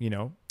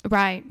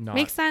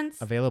makes sense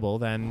available,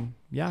 then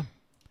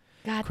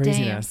God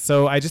craziness. Damn.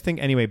 So I just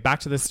think anyway, back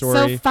to this story.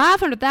 So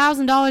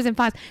 $500,000 in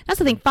fines. That's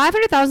the thing.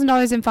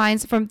 $500,000 in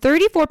fines from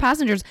 34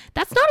 passengers.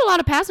 That's not a lot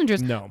of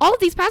passengers. No. All of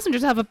these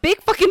passengers have a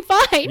big fucking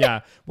fine.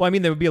 Yeah. Well, I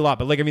mean, there would be a lot,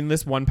 but like, I mean,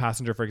 this one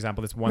passenger, for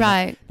example, this one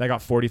that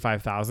got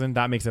 45,000,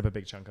 that makes up a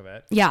big chunk of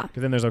it. Yeah.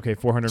 Because then there's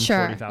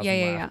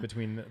 440,000 left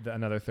between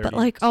another 30. But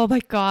like, oh my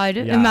God.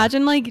 Yeah.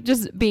 Imagine like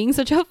just being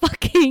such a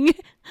fucking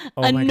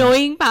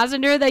annoying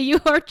passenger that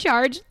you are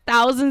charged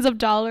thousands of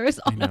dollars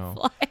on a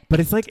flight. But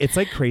it's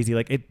like crazy.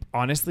 Like it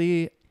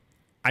honestly,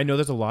 I know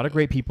there's a lot of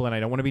great people and I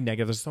don't want to be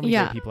negative. There's so many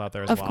great people out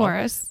there as well. Of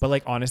course. But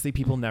like, honestly,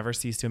 people never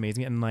cease to amaze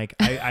me. And like,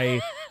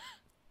 I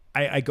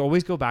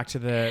always go back to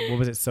what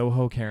was it?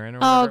 Soho Karen or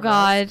whatever. Oh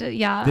God.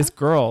 Yeah. This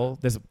girl,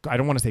 I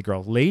don't want to say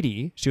girl,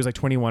 lady, she was like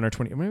 21 or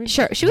 20. Maybe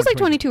sure. She was like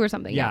 22 or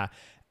something. Yeah.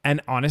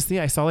 And honestly,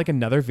 I saw like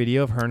another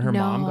video of her and her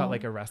mom got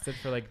like arrested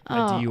for like a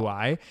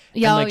DUI.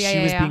 Yeah, and like she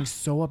was being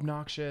so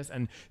obnoxious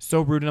and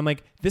so rude. And I'm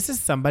like, this is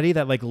somebody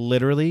that like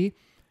literally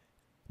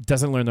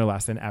doesn't learn their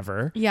lesson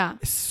ever. Yeah.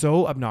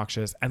 So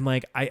obnoxious. And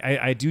like,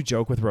 I do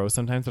joke with Rose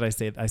sometimes, but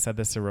I said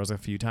this to Rose a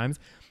few times.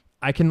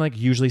 I can like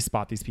usually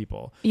spot these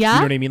people. Yeah. You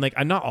know what I mean? Like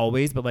I'm not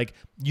always, but like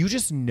you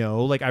just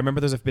know, like I remember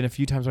there's been a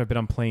few times when I've been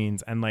on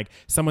planes and like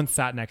someone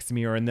sat next to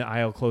me or in the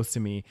aisle close to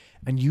me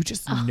and you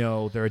just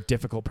know they're a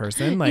difficult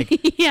person. Like,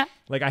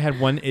 like I had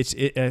one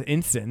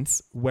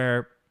instance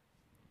where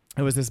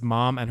it was this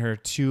mom and her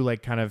two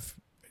like kind of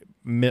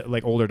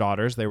like older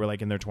daughters. They were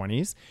like in their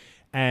 20s.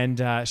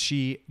 And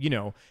she, you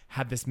know,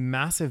 had this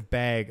massive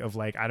bag of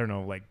like, I don't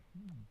know, like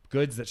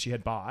goods that she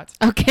had bought.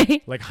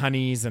 Okay. Like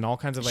honeys and all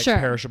kinds of like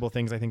perishable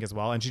things, I think, as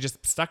well. And she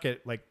just stuck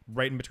it like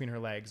right in between her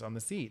legs on the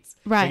seats.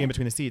 Right. Like in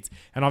between the seats.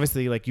 And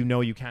obviously, like, you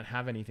know, you can't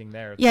have anything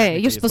there. Yeah,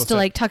 you're supposed to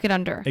like tuck it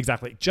under.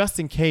 Exactly. Just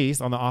in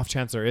case on the off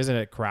chance there isn't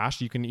a crash,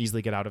 you can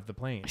easily get out of the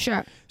plane.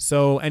 Sure.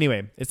 So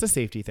anyway, it's a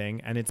safety thing.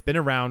 And it's been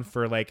around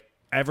for like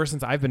ever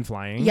since I've been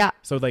flying. Yeah.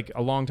 So like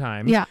a long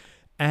time. Yeah.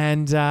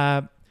 And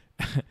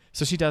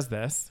so she does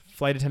this.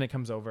 Flight attendant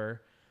comes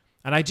over.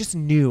 And I just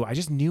knew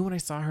when I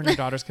saw her and her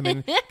daughters come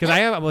in, because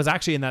I was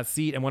actually in that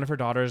seat and one of her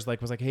daughters like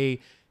was like,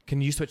 hey,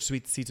 can you switch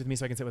seats with me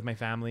so I can sit with my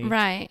family?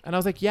 Right. And I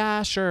was like,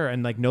 yeah, sure.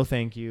 And like, no,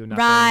 thank you.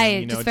 Nothing, right.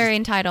 You know, just very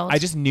entitled. I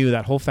just knew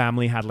that whole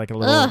family had like a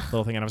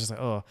little thing. And I was just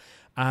like,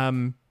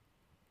 oh.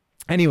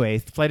 Anyway,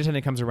 the flight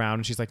attendant comes around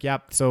and she's like,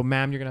 yep. So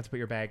ma'am, you're going to have to put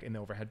your bag in the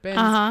overhead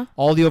bins.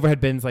 All the overhead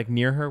bins like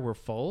near her were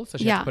full. So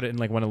she had to put it in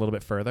like one a little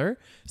bit further.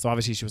 So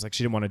obviously she was like,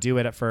 she didn't want to do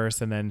it at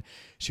first. And then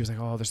she was like,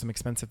 oh, there's some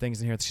expensive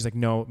things in here. She's like,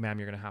 no, ma'am,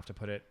 you're going to have to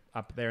put it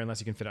up there unless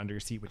you can fit it under your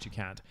seat, which you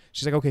can't.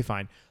 She's like, okay,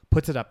 fine.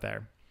 Puts it up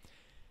there.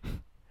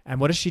 And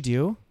what does she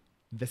do?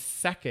 The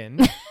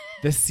second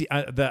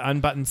the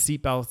unbuttoned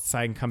seatbelt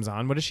sign comes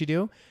on, what does she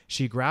do?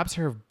 She grabs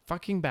her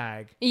fucking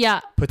bag.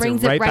 Yeah. Puts it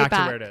right back to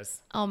where it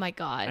is. Oh my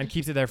God. And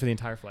keeps it there for the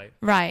entire flight.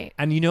 Right.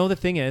 And you know, the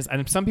thing is,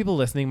 and some people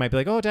listening might be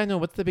like, oh, Daniel,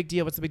 what's the big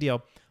deal? What's the big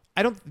deal?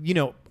 I don't, you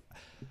know,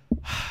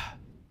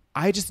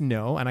 I just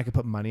know, and I could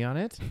put money on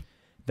it,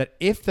 that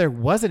if there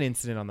was an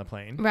incident on the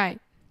plane. Right.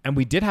 And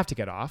we did have to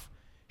get off,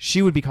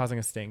 she would be causing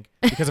a stink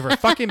because of her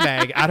fucking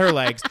bag at her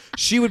legs.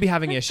 She would be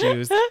having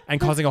issues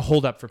and causing a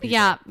holdup for people.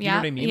 Yeah. You know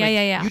what I mean?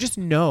 Yeah. You just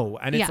know.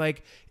 And it's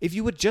like, if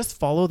you would just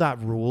follow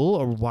that rule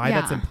or why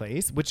that's in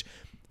place, which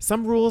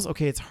some rules,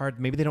 okay, it's hard.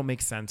 Maybe they don't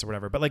make sense or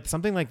whatever. But like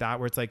something like that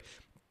where it's like,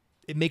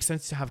 it makes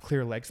sense to have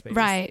clear leg space.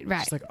 Right.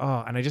 It's like,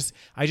 oh, and I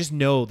just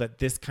know that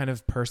this kind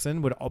of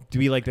person would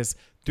be like this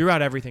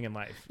throughout everything in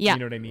life. Yeah. You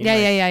know what I mean?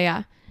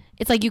 Yeah.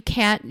 It's like you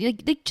can't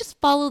just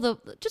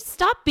just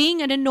stop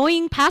being an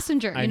annoying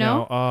passenger. You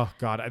know? Oh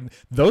God,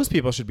 those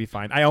people should be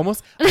fined. I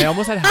almost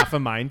had half a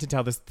mind to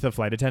tell this to the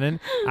flight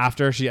attendant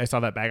after I saw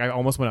that bag. I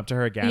almost went up to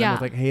her again and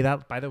was like, hey,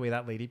 by the way,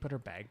 that lady put her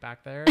bag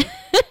back there.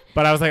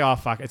 But I was like, oh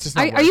fuck, it's just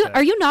not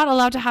are you not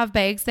allowed to have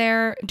bags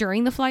there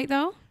during the flight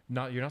though?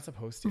 No, you're not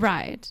supposed to.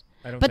 Right.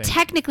 I don't. But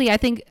technically, I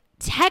think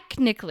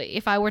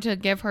if I were to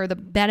give her the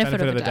benefit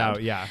of the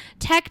doubt, yeah.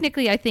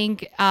 Technically, I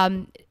think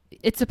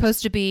it's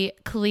supposed to be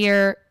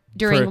clear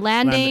during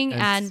landing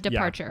and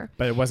departure. Yeah,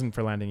 but it wasn't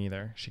for landing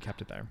either. She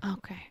kept it there.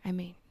 Okay. I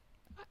mean,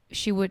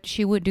 she would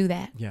do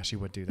that. Yeah, she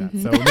would do that.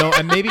 So no,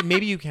 and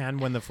maybe you can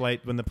when the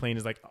plane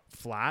is like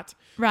flat,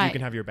 right? You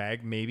can have your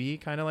bag, maybe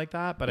kind of like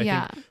that. But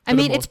I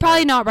think it's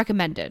probably not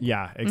recommended.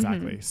 Yeah,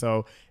 exactly.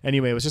 So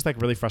anyway, it was just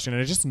like really frustrating.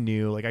 And I just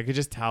knew, like, I could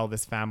just tell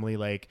this family,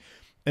 like,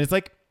 and it's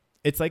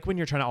like when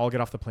you're trying to all get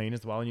off the plane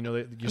as well, and you know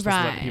that you're supposed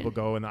to let people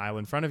go in the aisle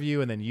in front of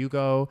you, and then you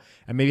go,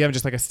 and maybe I'm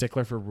just like a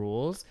stickler for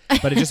rules,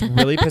 but it just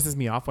really pisses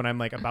me off when I'm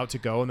like about to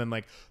go, and then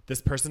like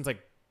this person's like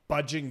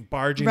barging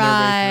their way through,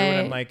 and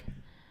I'm like,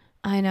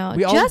 I know.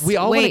 We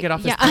all want to get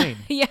off this plane.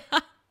 Yeah.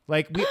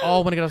 Like we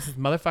all want to get off this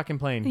motherfucking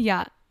plane.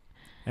 Yeah.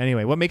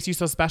 Anyway, what makes you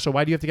so special?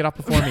 Why do you have to get off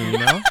before me? You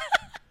know.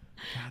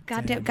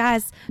 Goddamn,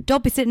 guys,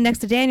 don't be sitting next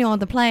to Daniel on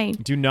the plane.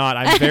 Do not.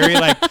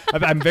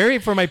 I'm very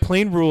for my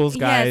plane rules,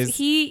 guys.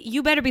 Yes,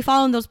 you better be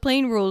following those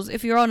plane rules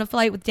if you're on a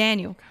flight with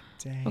Daniel. God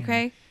damn.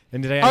 Okay.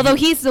 And although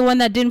he's the one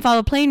that didn't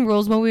follow plane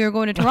rules when we were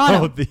going to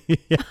Toronto. Did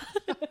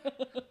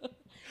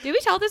we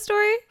tell this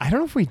story? I don't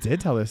know if we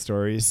did tell this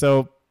story.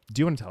 So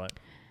do you want to tell it?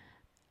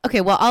 Okay,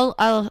 well,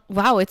 I'll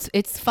wow,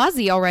 it's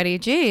fuzzy already.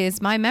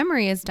 Jeez, my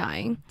memory is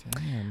dying.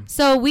 Damn.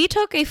 So we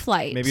took a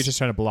flight. Maybe you're just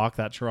trying to block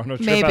that Toronto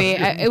trip. Maybe.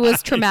 It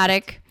was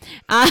traumatic.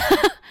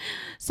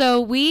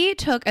 So we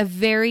took a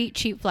very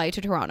cheap flight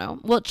to Toronto.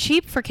 Well,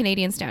 cheap for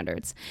Canadian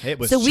standards. It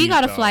was so we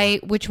got a though.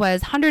 flight which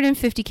was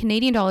 150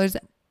 Canadian dollars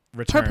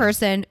per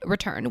person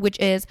return, which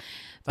is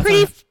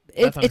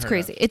it's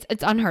crazy.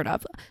 It's unheard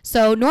of.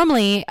 So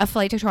normally a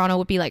flight to Toronto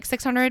would be like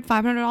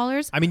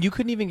 $600-$500. I mean, you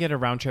couldn't even get a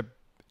round trip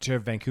to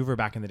Vancouver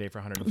back in the day for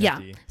 150. Yeah.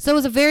 So it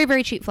was a very,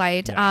 very cheap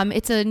flight. Yeah.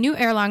 It's a new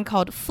airline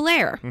called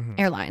Flair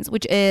Airlines,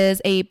 which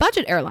is a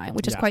budget airline,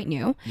 which is quite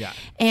new. Yeah.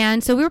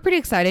 And so we were pretty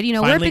excited. You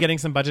know, finally getting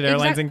some budget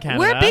airlines in Canada.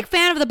 We're a big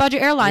fan of the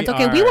budget airlines.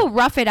 We will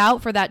rough it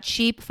out for that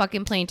cheap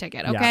fucking plane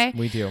ticket. Okay. Yeah,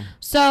 we do.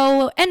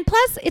 So, and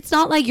plus it's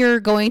not like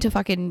you're going to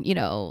fucking, you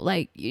know,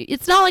 like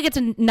it's not like it's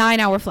a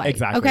 9-hour flight.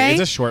 Exactly. Okay.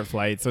 It's a short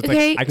flight. So it's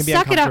like, I can be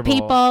suck it up,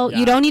 people. Yeah.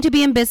 You don't need to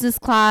be in business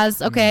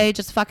class. Okay.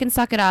 Just fucking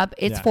suck it up.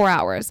 It's 4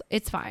 hours.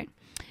 It's fine.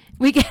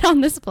 We get on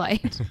this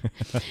flight.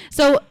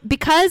 So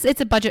because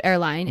it's a budget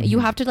airline, you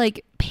have to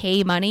like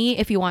pay money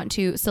if you want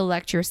to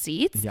select your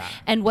seats. Yeah.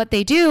 And what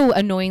they do,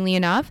 annoyingly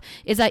enough,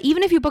 is that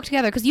even if you book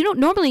together, because you don't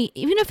normally,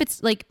 even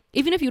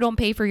if you don't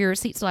pay for your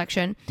seat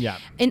selection,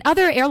 in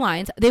other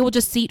airlines, they will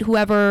just seat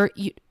whoever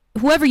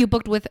you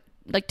booked with,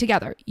 like,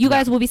 together. You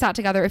guys will be sat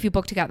together if you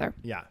book together.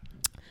 Yeah.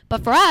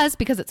 But for us,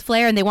 because it's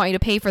Flair and they want you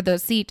to pay for the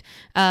seat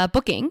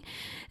booking,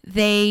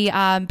 they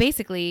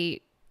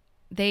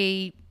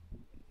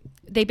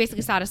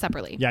basically sat us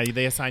separately. Yeah,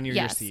 they assign you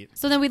your seat.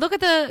 So then we look at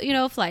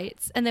the,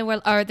 flights and then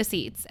the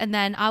seats. And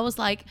then I was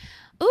like,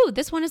 ooh,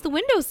 this one is the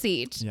window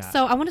seat. Yeah.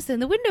 So I want to sit in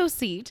the window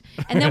seat.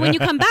 And then when we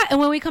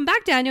come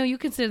back, Daniel, you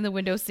can sit in the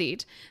window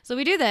seat. So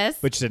we do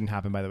this. Which didn't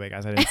happen, by the way,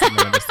 guys. I didn't sit in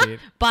the window seat.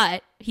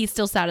 But he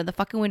still sat in the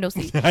fucking window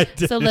seat. I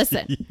did. So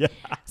listen. Yeah.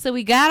 So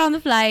we got on the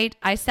flight.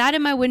 I sat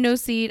in my window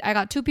seat. I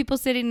got 2 people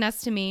sitting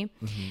next to me.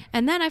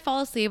 And then I fall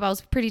asleep. I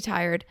was pretty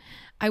tired.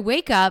 I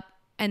wake up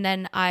and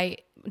then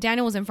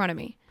Daniel was in front of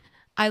me.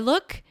 I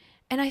look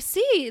and I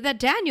see that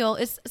Daniel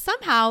is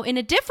somehow in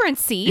a different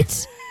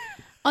seat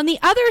on the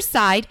other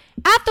side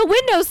at the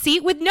window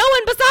seat with no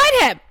one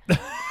beside him.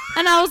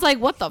 And I was like,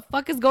 what the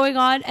fuck is going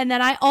on? And then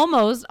I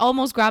almost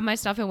grabbed my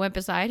stuff and went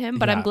beside him,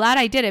 but I'm glad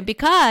I didn't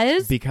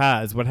because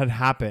what had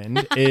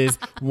happened is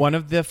one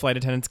of the flight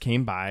attendants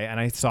came by and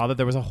I saw that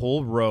there was a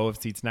whole row of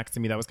seats next to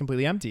me that was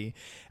completely empty.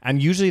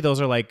 And usually those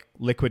are like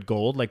liquid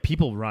gold, like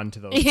people run to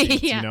those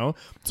seats, you know?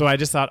 So I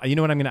just thought, you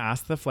know what, I'm going to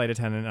ask the flight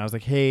attendant. And I was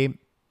like, hey,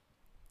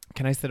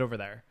 can I sit over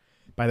there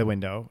by the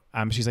window?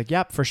 She's like,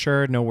 yep, for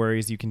sure. No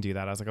worries. You can do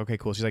that. I was like, okay,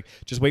 cool. She's like,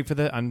 just wait for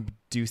the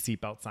undo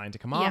seatbelt sign to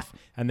come off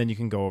and then you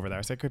can go over there. I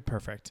was like, good,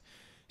 perfect.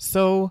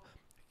 So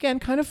again,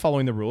 kind of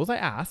following the rules. I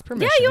asked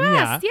permission. Yeah, you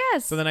asked,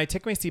 yes. So then I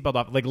took my seatbelt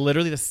off, like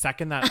literally the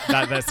second that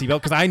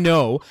seatbelt, because I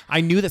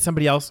knew that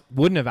somebody else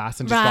wouldn't have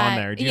asked and just gone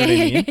there. Do you know what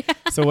I mean?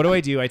 So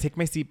what do? I take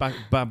my seat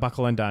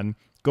buckle undone,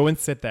 go and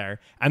sit there,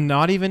 and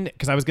not even,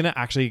 because I was going to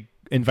actually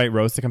invite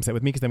Rose to come sit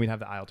with me because then we'd have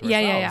the aisle to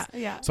ourselves.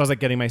 Yeah. So I was like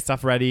getting my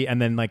stuff ready,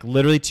 and then like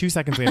literally 2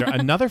 seconds later,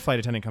 another flight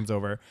attendant comes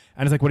over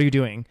and is like, "What are you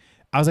doing?"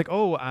 I was like,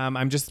 "Oh,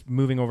 I'm just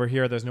moving over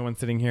here. There's no one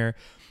sitting here."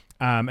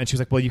 And she was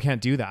like, "Well, you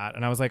can't do that."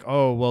 And I was like,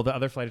 "Oh, well, the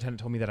other flight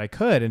attendant told me that I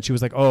could." And she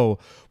was like, "Oh,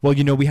 well,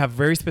 you know, we have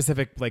very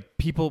specific like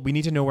people. We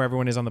need to know where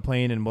everyone is on the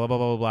plane and blah blah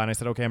blah blah blah." And I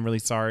said, "Okay, I'm really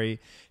sorry."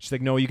 She's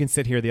like, "No, you can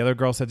sit here. The other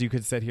girl said you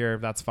could sit here.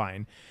 That's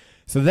fine."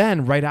 So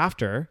then, right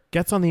after,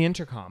 gets on the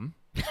intercom.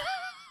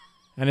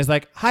 And is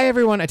like, "Hi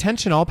everyone,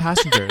 attention all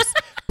passengers.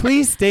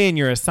 Please stay in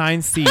your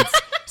assigned seats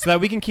so that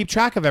we can keep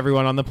track of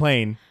everyone on the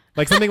plane."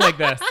 Like something like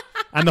this.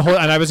 And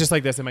I was just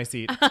like this in my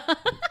seat.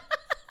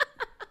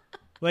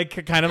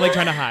 Like kind of like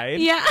trying to hide.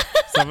 Yeah.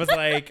 So I was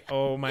like,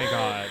 oh my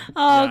God.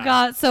 Oh yeah.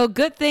 God. So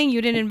good thing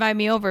you didn't invite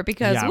me over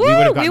because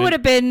we would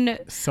have been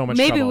so much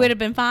maybe trouble. we would have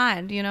been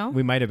fined, you know?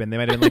 We might have been. They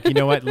might have been like, you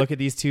know what? Look at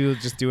these two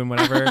just doing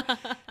whatever.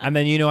 And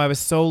then, you know, I was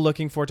so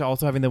looking forward to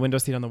also having the window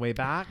seat on the way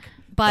back.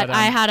 But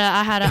I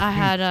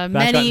had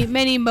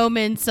many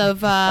moments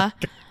of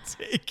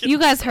you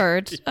guys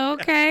heard.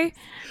 Okay.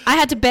 I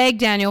had to beg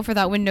Daniel for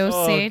that window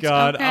seat. Oh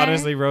God. Okay.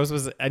 Honestly, Rose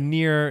was a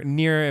near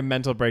a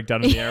mental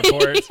breakdown in the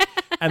airport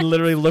and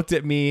literally looked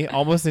at me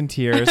almost in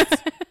tears.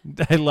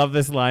 I love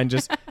this line.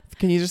 Just,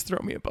 "Can you just throw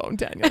me a bone,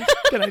 Daniel?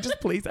 Can I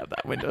just please have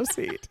that window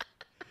seat?"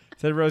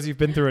 Said, "Rose, you've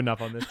been through enough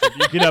on this trip.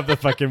 You can have the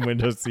fucking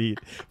window seat.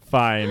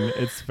 Fine.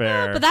 It's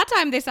fair." But that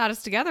time they sat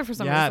us together for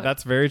some reason. Yeah,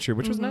 that's very true,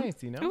 which was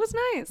nice, you know? It was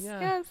nice. Yeah.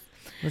 Yes.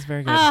 It was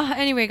very good.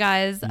 Anyway,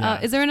 guys,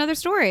 is there another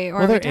story? Or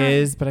well, there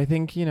is, but I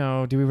think, you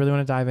know, do we really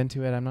want to dive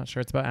into it? I'm not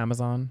sure. It's about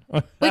Amazon.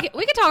 we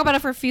could talk about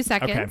it for a few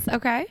seconds.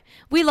 Okay.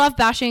 We love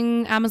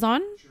bashing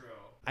Amazon. True.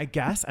 I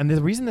guess. And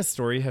the reason this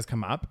story has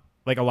come up,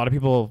 like a lot of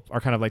people are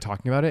kind of like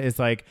talking about it, is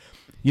like,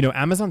 you know,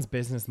 Amazon's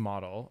business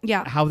model,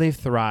 how they've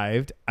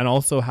thrived and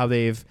also how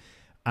they've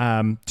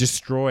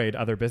destroyed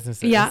other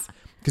businesses. Yeah.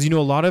 Because, you know,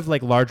 a lot of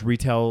like large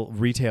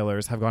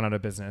retailers have gone out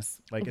of business.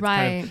 Like it's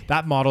kind of,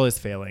 that model is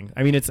failing.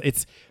 I mean,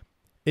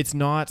 it's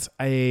not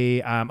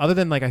a other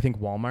than like I think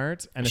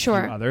Walmart and a few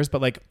others,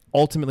 but like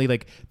ultimately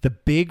like the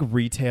big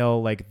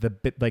retail, like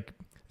like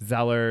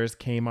Zellers,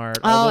 Kmart,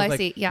 all those, I like,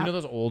 see. Yeah. You know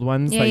those old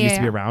ones that used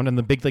to be around, and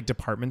the big like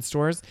department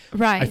stores.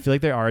 Right. I feel like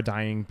they are a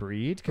dying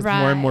breed because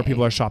more and more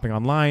people are shopping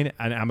online,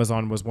 and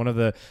Amazon was one of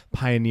the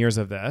pioneers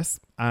of this.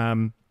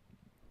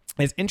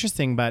 It's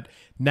interesting, but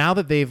now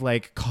that they've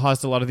like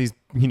caused a lot of these,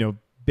 you know,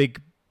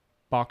 big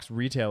box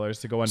retailers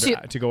to go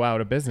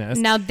out of business.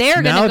 Now they're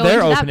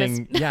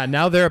opening. Yeah,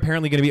 now they're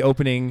apparently going to be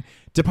opening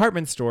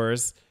department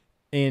stores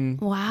in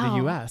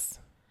the US.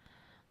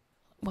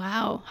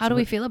 Wow. How do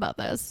we feel about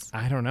this?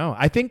 I don't know.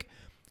 I think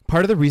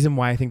part of the reason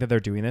why I think that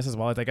they're doing this as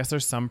well is I guess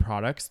there's some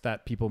products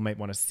that people might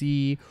want to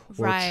see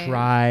or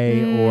try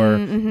or,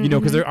 you know,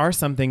 because there are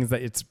some things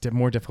that it's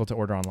more difficult to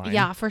order online.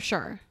 Yeah, for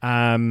sure.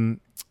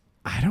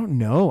 I don't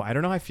know. I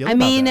don't know how I feel about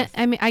this.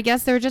 I mean, I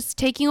guess they're just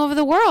taking over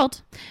the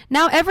world.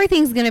 Now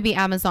everything's going to be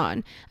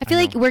Amazon. I feel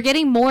like we're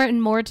getting more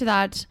and more to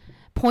that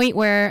point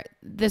where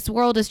this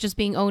world is just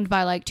being owned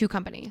by like two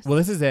companies. Well,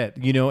 this is it.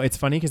 You know, it's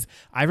funny because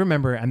I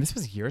remember, and this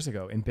was years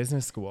ago in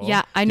business school.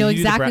 Yeah, I know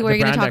exactly what you're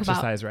going to talk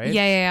about. Right?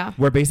 Yeah.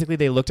 Where basically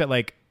they looked at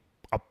like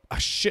a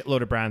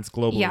shitload of brands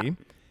globally. Yeah.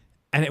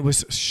 And it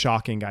was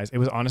shocking, guys. It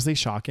was honestly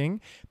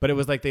shocking. But it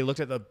was like they looked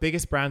at the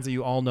biggest brands that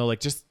you all know. Like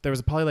just there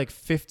was probably like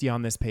 50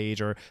 on this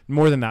page or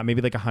more than that,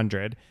 maybe like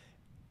 100.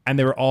 And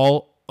they were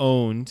all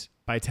owned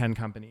by 10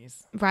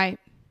 companies. Right.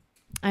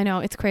 I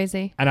know. It's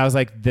crazy. And I was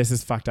like, this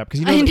is fucked up.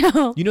 Because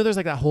you know, there's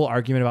like that whole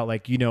argument about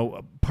like, you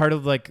know, part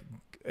of like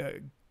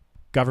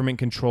government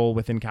control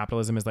within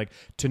capitalism is like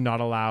to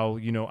not allow,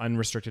 you know,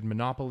 unrestricted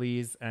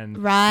monopolies and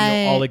you know,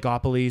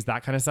 oligopolies,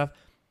 that kind of stuff.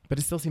 But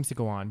it still seems to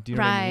go on. Do you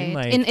know what I mean?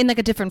 Like, in like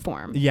a different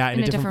form. Yeah,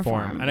 in a different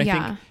form. And I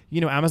think, you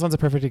know, Amazon's a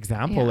perfect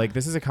example. Yeah. Like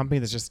this is a company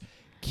that just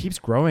keeps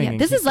growing. Yeah,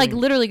 this is like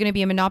literally going to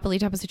be a monopoly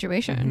type of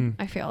situation,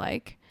 I feel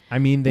like. I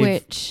mean,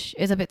 which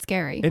is a bit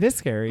scary. It is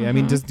scary. I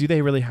mean, do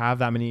they really have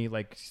that many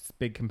like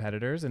big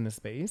competitors in this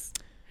space?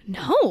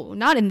 No,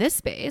 not in this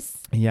space.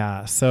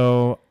 Yeah,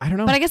 so I don't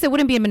know. But I guess it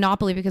wouldn't be a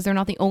monopoly because they're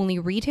not the only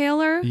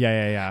retailer.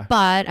 Yeah.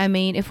 But I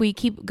mean, if we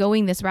keep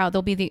going this route,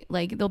 they'll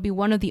be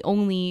one of the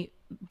only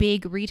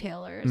big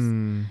retailers.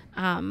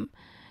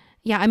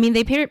 Yeah, I mean,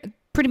 they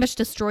pretty much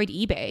destroyed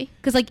eBay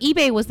because like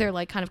eBay was their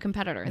like kind of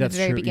competitor in the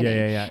very beginning.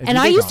 Yeah. And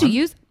I used to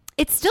use.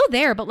 It's still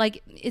there, but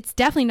like it's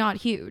definitely not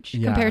huge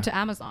compared to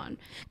Amazon.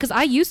 Because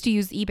I used to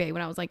use eBay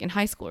when I was like in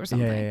high school or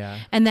something. Yeah.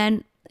 And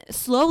then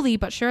slowly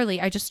but surely,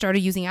 I just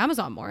started using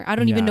Amazon more. I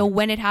don't even know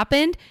when it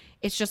happened.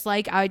 It's just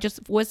like I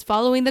just was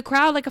following the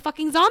crowd like a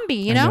fucking zombie,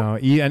 you know?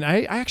 And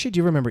I actually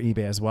do remember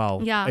eBay as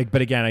well. Yeah. Like,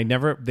 but again, they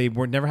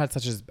never had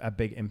such a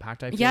big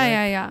impact. I feel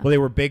Yeah. Well, they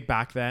were big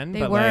back then.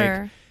 They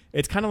were. Like,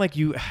 it's kind of like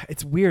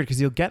it's weird because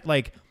you'll get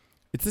like,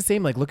 it's the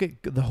same. Like, look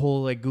at the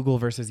whole like Google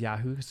versus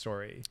Yahoo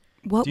story.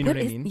 Do you know what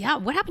I mean? Yeah.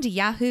 What happened to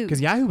Yahoo?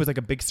 Because Yahoo was like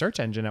a big search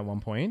engine at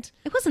one point.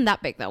 It wasn't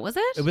that big though, was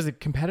it? It was a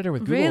competitor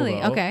with Google. Really?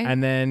 Though. Okay.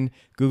 And then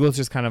Google's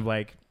just kind of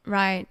like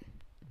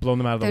blown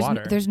them out of the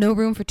water. There's no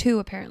room for 2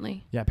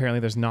 apparently. Yeah, apparently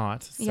there's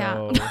not. So yeah.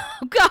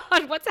 Oh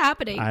God, what's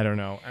happening? I don't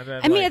know.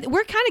 I mean,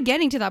 we're kind of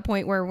getting to that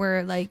point where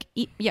we're like,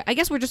 yeah, I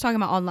guess we're just talking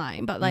about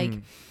online, but like,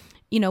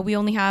 we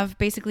only have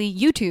basically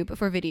YouTube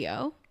for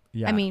video.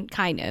 Yeah. I mean,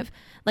 kind of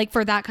like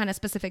for that kind of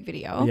specific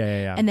video.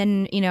 Yeah. And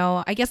then,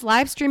 I guess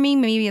live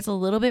streaming, maybe it's a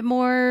little bit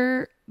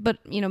more, but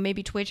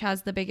maybe Twitch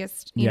has the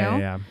biggest, you know?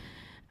 Yeah.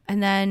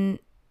 And then,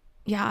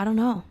 yeah, I don't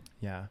know.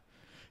 Yeah.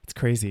 It's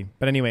crazy.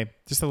 But anyway,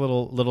 just a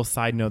little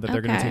side note that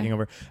they're going to be taking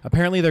over.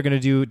 Apparently they're going to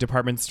do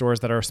department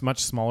stores that are much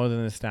smaller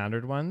than the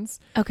standard ones.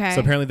 Okay. So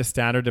apparently the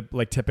standard,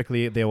 like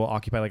typically they will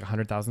occupy like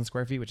 100,000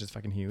 square feet, which is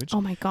fucking huge.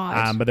 Oh my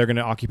God. But they're going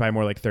to occupy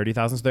more like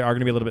 30,000. So they are going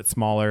to be a little bit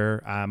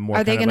smaller. More.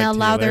 Are they going to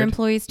allow tailored. their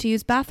employees to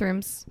use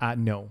bathrooms?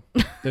 No.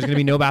 There's going to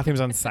be no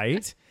bathrooms on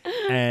site.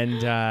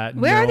 And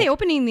where are they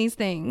opening these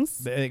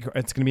things?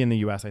 It's going to be in the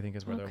US, I think,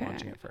 is where they're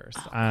launching it first.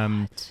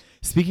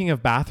 Speaking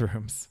of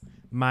bathrooms,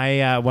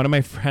 my one of my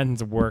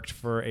friends worked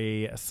for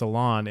a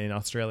salon in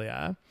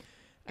Australia,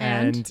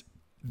 and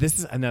this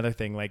is another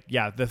thing. Like,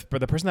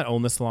 the person that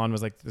owned the salon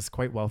was like this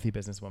quite wealthy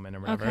businesswoman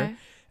or whatever,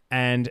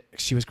 and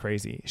she was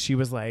crazy. She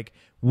was like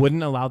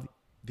wouldn't allow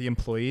the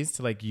employees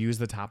to like use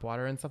the tap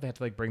water and stuff. They had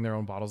to like bring their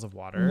own bottles of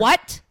water.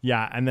 What?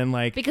 Yeah, and then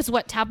like because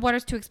tap water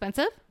is too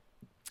expensive.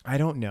 I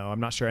don't know.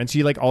 I'm not sure. And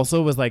she like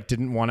also was like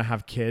didn't want to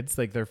have kids,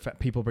 like their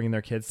people bringing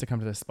their kids to come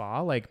to the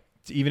spa, like.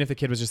 Even if the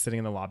kid was just sitting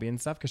in the lobby and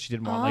stuff, because she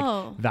didn't want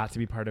like that to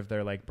be part of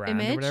their like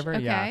brand image? Or whatever.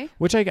 Okay. Yeah,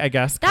 which I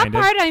guess that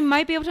part I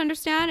might be able to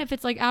understand if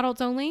it's like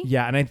adults only.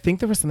 Yeah, and I think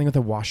there was something with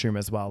the washroom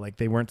as well. Like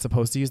they weren't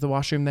supposed to use the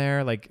washroom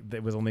there. Like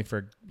it was only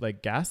for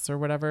like guests or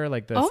whatever.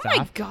 Like the staff.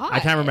 My God,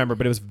 I can't remember,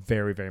 but it was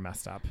very, very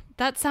messed up.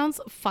 That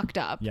sounds fucked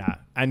up. Yeah,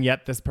 and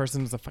yet this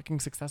person was a fucking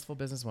successful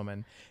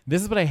businesswoman.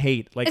 This is what I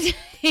hate. Like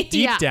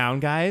deep down,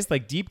 guys.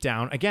 Like deep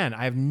down. Again,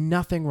 I have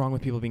nothing wrong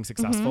with people being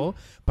successful,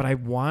 but I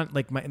want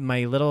like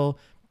my little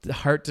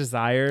heart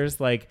desires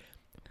like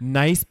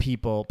nice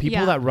people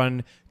that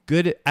run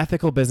good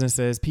ethical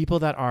businesses, people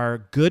that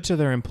are good to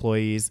their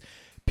employees,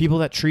 people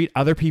that treat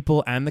other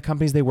people and the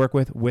companies they work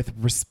with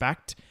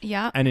respect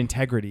and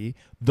integrity.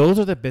 Those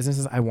are the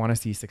businesses I want to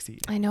see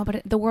succeed. I know,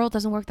 but the world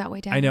doesn't work that way,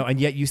 Dan. I know, and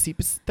yet you see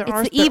it's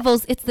the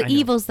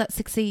evils that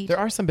succeed. There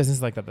are some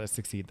businesses like that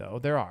succeed though.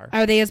 There are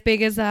they as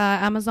big as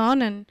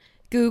Amazon and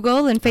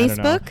Google and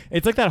Facebook?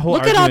 It's like that whole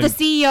look argument. at all the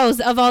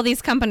CEOs of all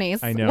these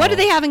companies. I know. What do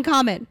they have in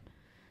common?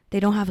 They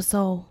don't have a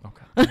soul.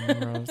 Okay.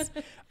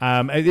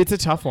 It's a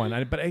tough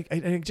one, but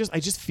I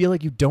just feel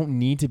like you don't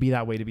need to be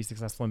that way to be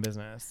successful in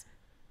business.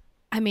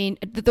 I mean,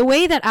 the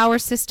way that our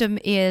system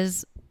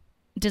is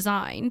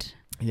designed,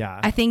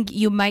 I think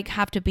you might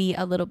have to be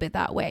a little bit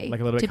that way,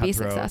 like a little bit to be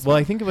successful. Well,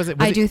 I think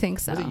I do think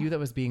so. Was it you that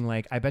was being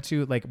like, I bet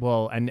you, like,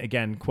 well, and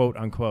again, quote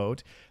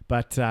unquote,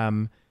 but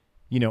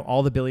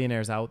all the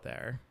billionaires out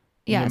there,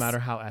 no matter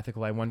how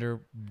ethical, I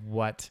wonder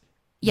what.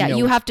 Yeah,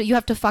 you have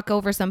to fuck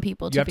over some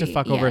people. You have to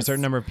fuck over a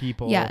certain number of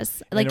people.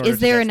 Yes, like is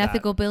there an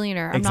ethical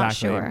billionaire? I'm not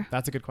sure.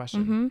 That's a good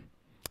question.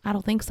 I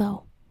don't think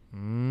so.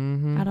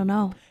 I don't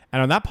know.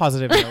 And on that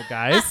positive note,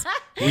 guys,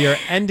 we are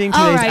ending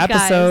today's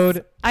episode.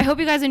 Guys. I hope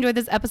you guys enjoyed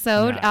this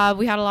episode. Yeah.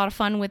 We had a lot of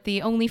fun with the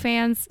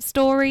OnlyFans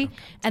story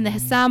and the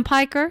Hasan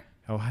Piker.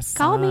 Oh, Hasan.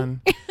 Call me.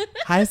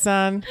 Hi,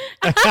 Hasan.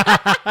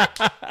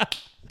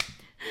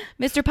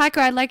 Mr. Piker,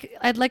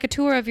 I'd like a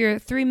tour of your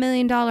 $3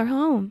 million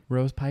home.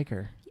 Rose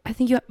Piker. I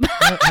think you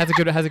has a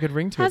good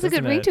ring to it. Has a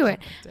good ring to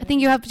it. I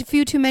think you have a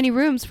few too many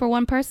rooms for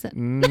one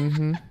person.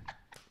 Mm-hmm.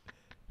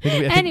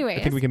 I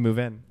think we can move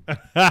in.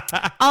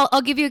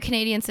 I'll give you a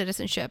Canadian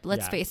citizenship.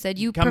 Let's face it.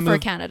 You prefer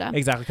Canada.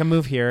 Exactly. Come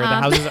move here. The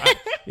houses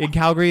in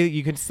Calgary,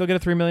 you can still get a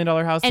 $3 million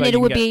house. And it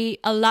would be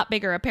a lot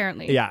bigger,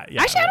 apparently. Yeah.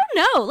 Actually, I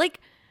don't know. Like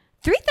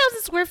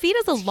 3,000 square feet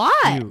is a lot.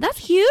 Huge. That's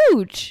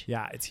huge.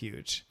 Yeah, it's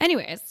huge.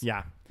 Anyways.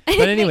 Yeah.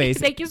 But anyways,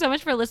 thank you so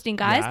much for listening,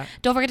 guys. Yeah.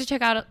 Don't forget to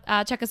check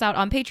us out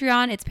on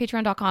Patreon. It's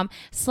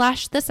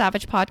patreon.com/The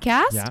Savage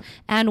Podcast. Yeah.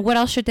 And what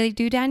else should they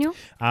do, Daniel?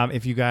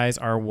 If you guys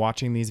are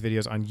watching these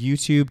videos on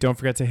YouTube, don't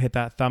forget to hit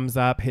that thumbs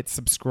up, hit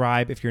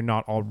subscribe if you're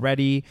not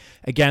already.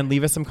 Again,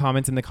 leave us some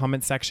comments in the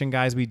comment section,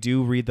 guys. We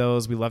do read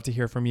those. We love to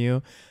hear from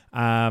you.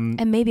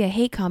 And maybe a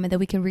hate comment that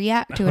we can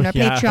react to in our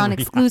Patreon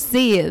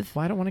exclusive.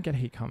 Well, I don't want to get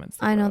hate comments.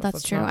 I know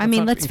that's true. I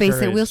mean, let's face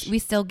it, we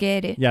still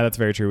get it. Yeah, that's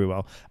very true. We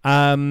will.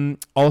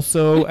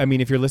 Also, I mean,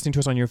 if you're listening to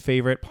us on your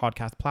favorite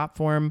podcast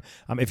platform,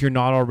 if you're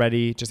not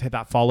already, just hit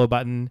that follow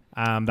button.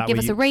 Give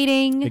us a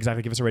rating.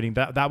 Exactly, give us a rating.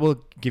 That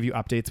will give you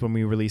updates when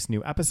we release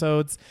new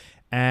episodes.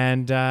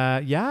 And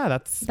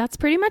that's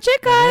pretty much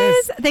it,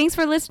 guys. Thanks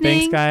for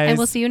listening. Thanks, guys. And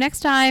we'll see you next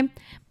time.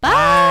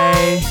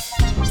 Bye.